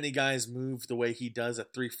 not many guys move the way he does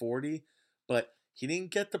at 340, but he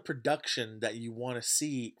didn't get the production that you want to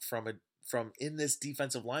see from in this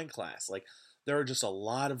defensive line class. Like there are just a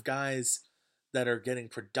lot of guys that are getting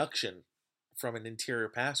production from an interior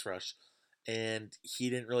pass rush, and he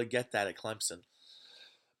didn't really get that at Clemson.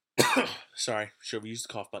 Sorry, should have used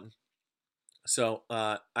the cough button. So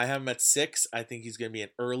I have him at 6. I think he's going to be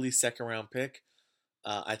an early second round pick.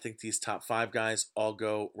 I think these top 5 guys all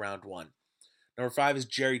go round 1. Number 5 is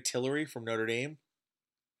Jerry Tillery from Notre Dame.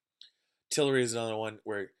 Tillery is another one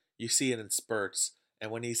where you see it in spurts, and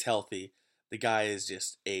when he's healthy, the guy is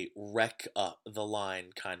just a wreck up the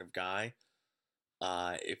line kind of guy.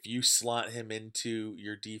 If you slot him into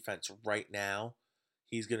your defense right now,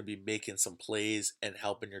 he's going to be making some plays and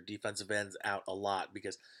helping your defensive ends out a lot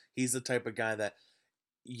because he's the type of guy that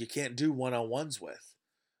you can't do one-on-ones with.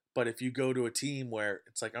 But if you go to a team where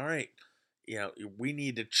it's like, all right, we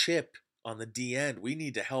need to chip on the D end, we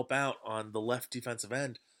need to help out on the left defensive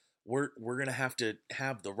end, we're going to have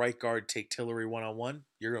the right guard take Tillery one-on-one.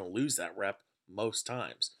 You're going to lose that rep most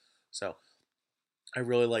times. So I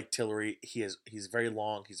really like Tillery. He's very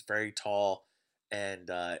long, he's very tall,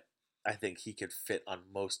 and I think he could fit on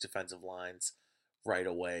most defensive lines right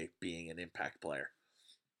away, being an impact player.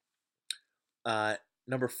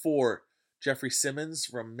 Number 4, Jeffrey Simmons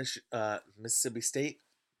from Mississippi State.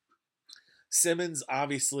 Simmons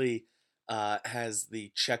obviously has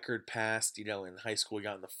the checkered past. In high school he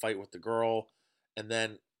got in the fight with the girl, and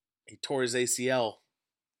then he tore his ACL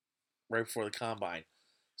right before the combine.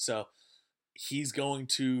 So he's going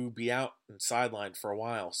to be out and sidelined for a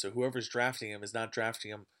while. So whoever's drafting him is not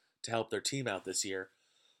drafting him to help their team out this year,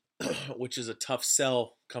 which is a tough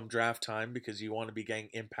sell come draft time because you want to be getting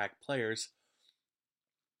impact players.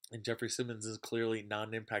 And Jeffrey Simmons is clearly not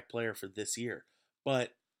an impact player for this year.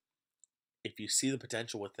 But if you see the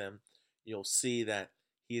potential with him, you'll see that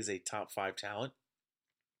he is a top 5 talent.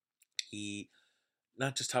 He,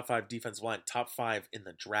 not just top 5 defensive line, top 5 in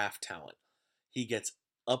the draft talent. He gets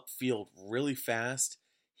upfield really fast.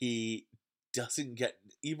 He doesn't get,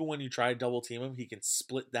 even when you try to double team him, he can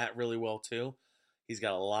split that really well too. He's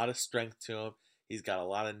got a lot of strength to him. He's got a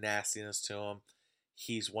lot of nastiness to him.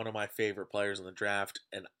 He's one of my favorite players in the draft,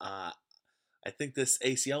 and I think this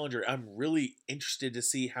ACL injury, I'm really interested to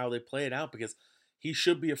see how they play it out because he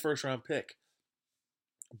should be a first-round pick.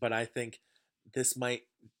 But I think this might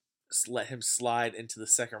let him slide into the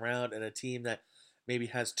second round, and a team that maybe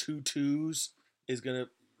has 2 twos is going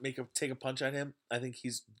to take a punch at him. I think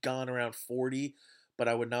he's gone around 40, but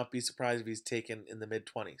I would not be surprised if he's taken in the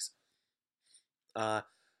mid-20s.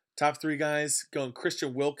 Top 3 guys, going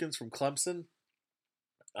Christian Wilkins from Clemson.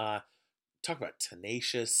 Talk about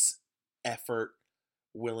tenacious, effort,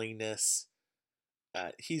 willingness.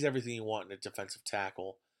 He's everything you want in a defensive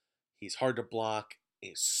tackle. He's hard to block.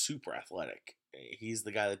 He's super athletic. He's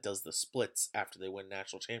the guy that does the splits after they win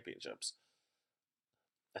national championships.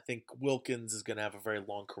 I think Wilkins is going to have a very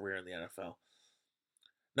long career in the NFL.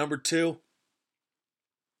 Number 2,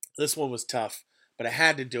 this one was tough, but I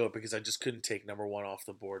had to do it because I just couldn't take number 1 off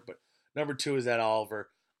the board. But number 2 is Ed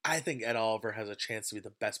Oliver. I think Ed Oliver has a chance to be the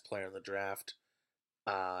best player in the draft.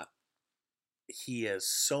 He has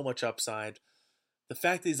so much upside. The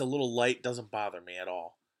fact that he's a little light doesn't bother me at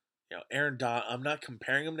all. I'm not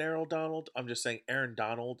comparing him to Aaron Donald. I'm just saying Aaron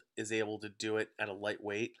Donald is able to do it at a light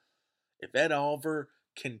weight. If Ed Oliver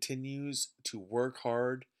continues to work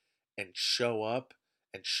hard and show up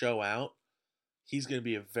and show out, he's going to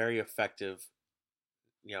be a very effective,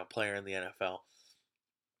 player in the NFL.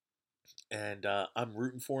 And I'm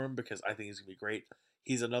rooting for him because I think he's going to be great.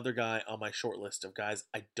 He's another guy on my short list of guys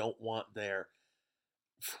I don't want there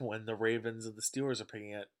when the Ravens and the Steelers are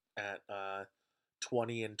picking at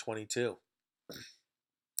 20 and 22.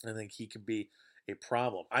 I think he could be a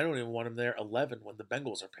problem. I don't even want him there 11 when the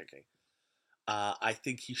Bengals are picking. I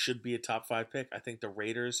think he should be a top 5 pick. I think the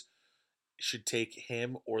Raiders should take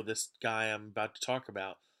him or this guy I'm about to talk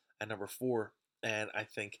about at number 4. And I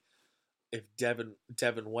think if Devin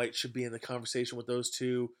White should be in the conversation with those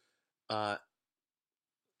two for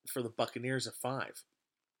the Buccaneers at 5.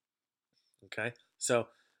 Okay, so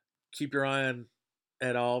keep your eye on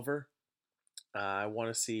Ed Oliver. I want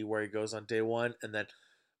to see where he goes on day 1. And then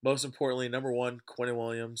most importantly, number 1, Quentin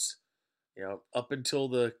Williams. Up until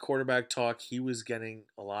the quarterback talk, he was getting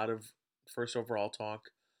a lot of first overall talk.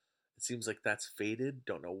 It seems like that's faded.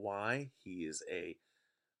 Don't know why. He is a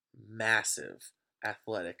massive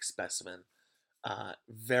athletic specimen.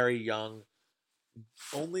 Very young.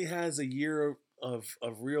 Only has a year of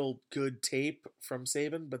real good tape from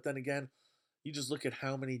Saban. But then again, You just look at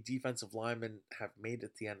how many defensive linemen have made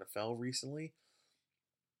it to the NFL recently,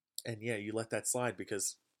 and yeah, you let that slide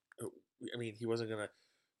because, I mean, he wasn't gonna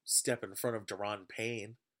step in front of Deron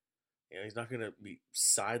Payne. You know, he's not gonna be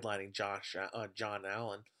sidelining John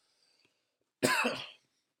Allen.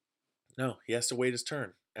 No, he has to wait his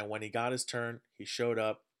turn, and when he got his turn, he showed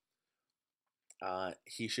up.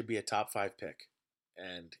 He should be a top 5 pick,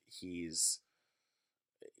 and he's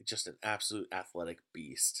just an absolute athletic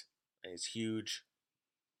beast. And he's huge.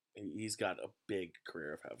 He's got a big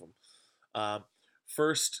career ahead of him.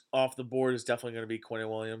 First off the board is definitely going to be Quentin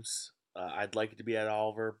Williams. I'd like it to be Ed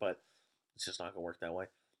Oliver, but it's just not going to work that way.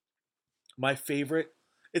 My favorite,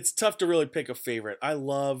 it's tough to really pick a favorite. I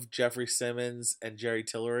love Jeffrey Simmons and Jerry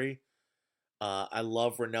Tillery. I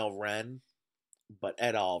love Rennell Wren, but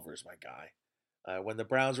Ed Oliver's my guy. When the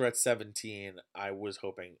Browns were at 17, I was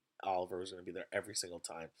hoping Oliver was going to be there every single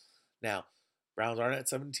time. Now, Browns aren't at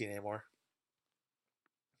 17 anymore,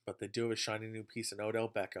 but they do have a shiny new piece in Odell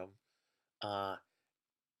Beckham.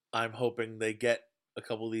 I'm hoping they get a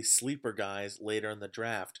couple of these sleeper guys later in the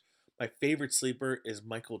draft. My favorite sleeper is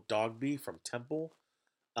Michael Dogby from Temple.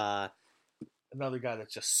 Another guy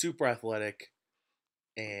that's just super athletic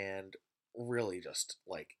and really just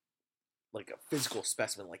like a physical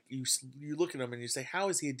specimen. Like you look at him and you say, how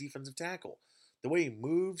is he a defensive tackle? The way he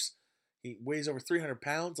moves, he weighs over 300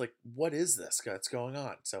 pounds. Like, what is this that's going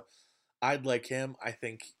on? So I'd like him. I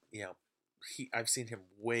think, I've seen him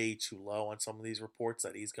way too low on some of these reports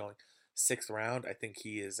that he's going 6th round. I think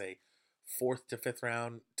he is a 4th to 5th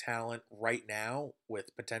round talent right now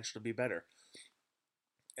with potential to be better.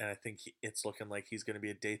 And I think it's looking like he's going to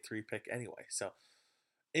be a day 3 pick anyway. So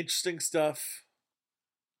interesting stuff.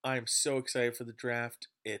 I'm so excited for the draft.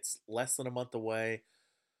 It's less than a month away.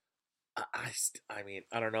 I mean,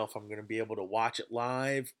 I don't know if I'm going to be able to watch it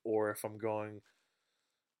live or if I'm going.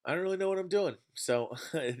 I don't really know what I'm doing. So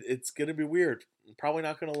it's going to be weird. I'm probably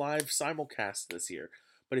not going to live simulcast this year.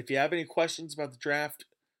 But if you have any questions about the draft,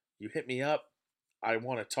 you hit me up. I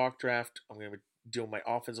want to talk draft. I'm going to be doing my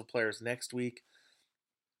offensive players next week.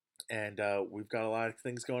 And we've got a lot of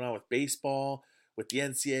things going on with baseball, with the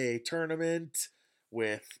NCAA tournament,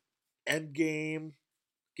 with Endgame,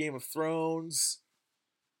 Game of Thrones.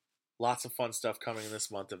 Lots of fun stuff coming this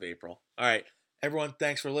month of April. All right, everyone,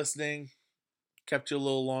 thanks for listening. Kept you a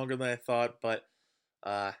little longer than I thought, but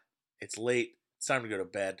it's late. It's time to go to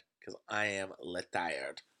bed because I am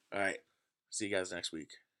tired. All right, see you guys next week.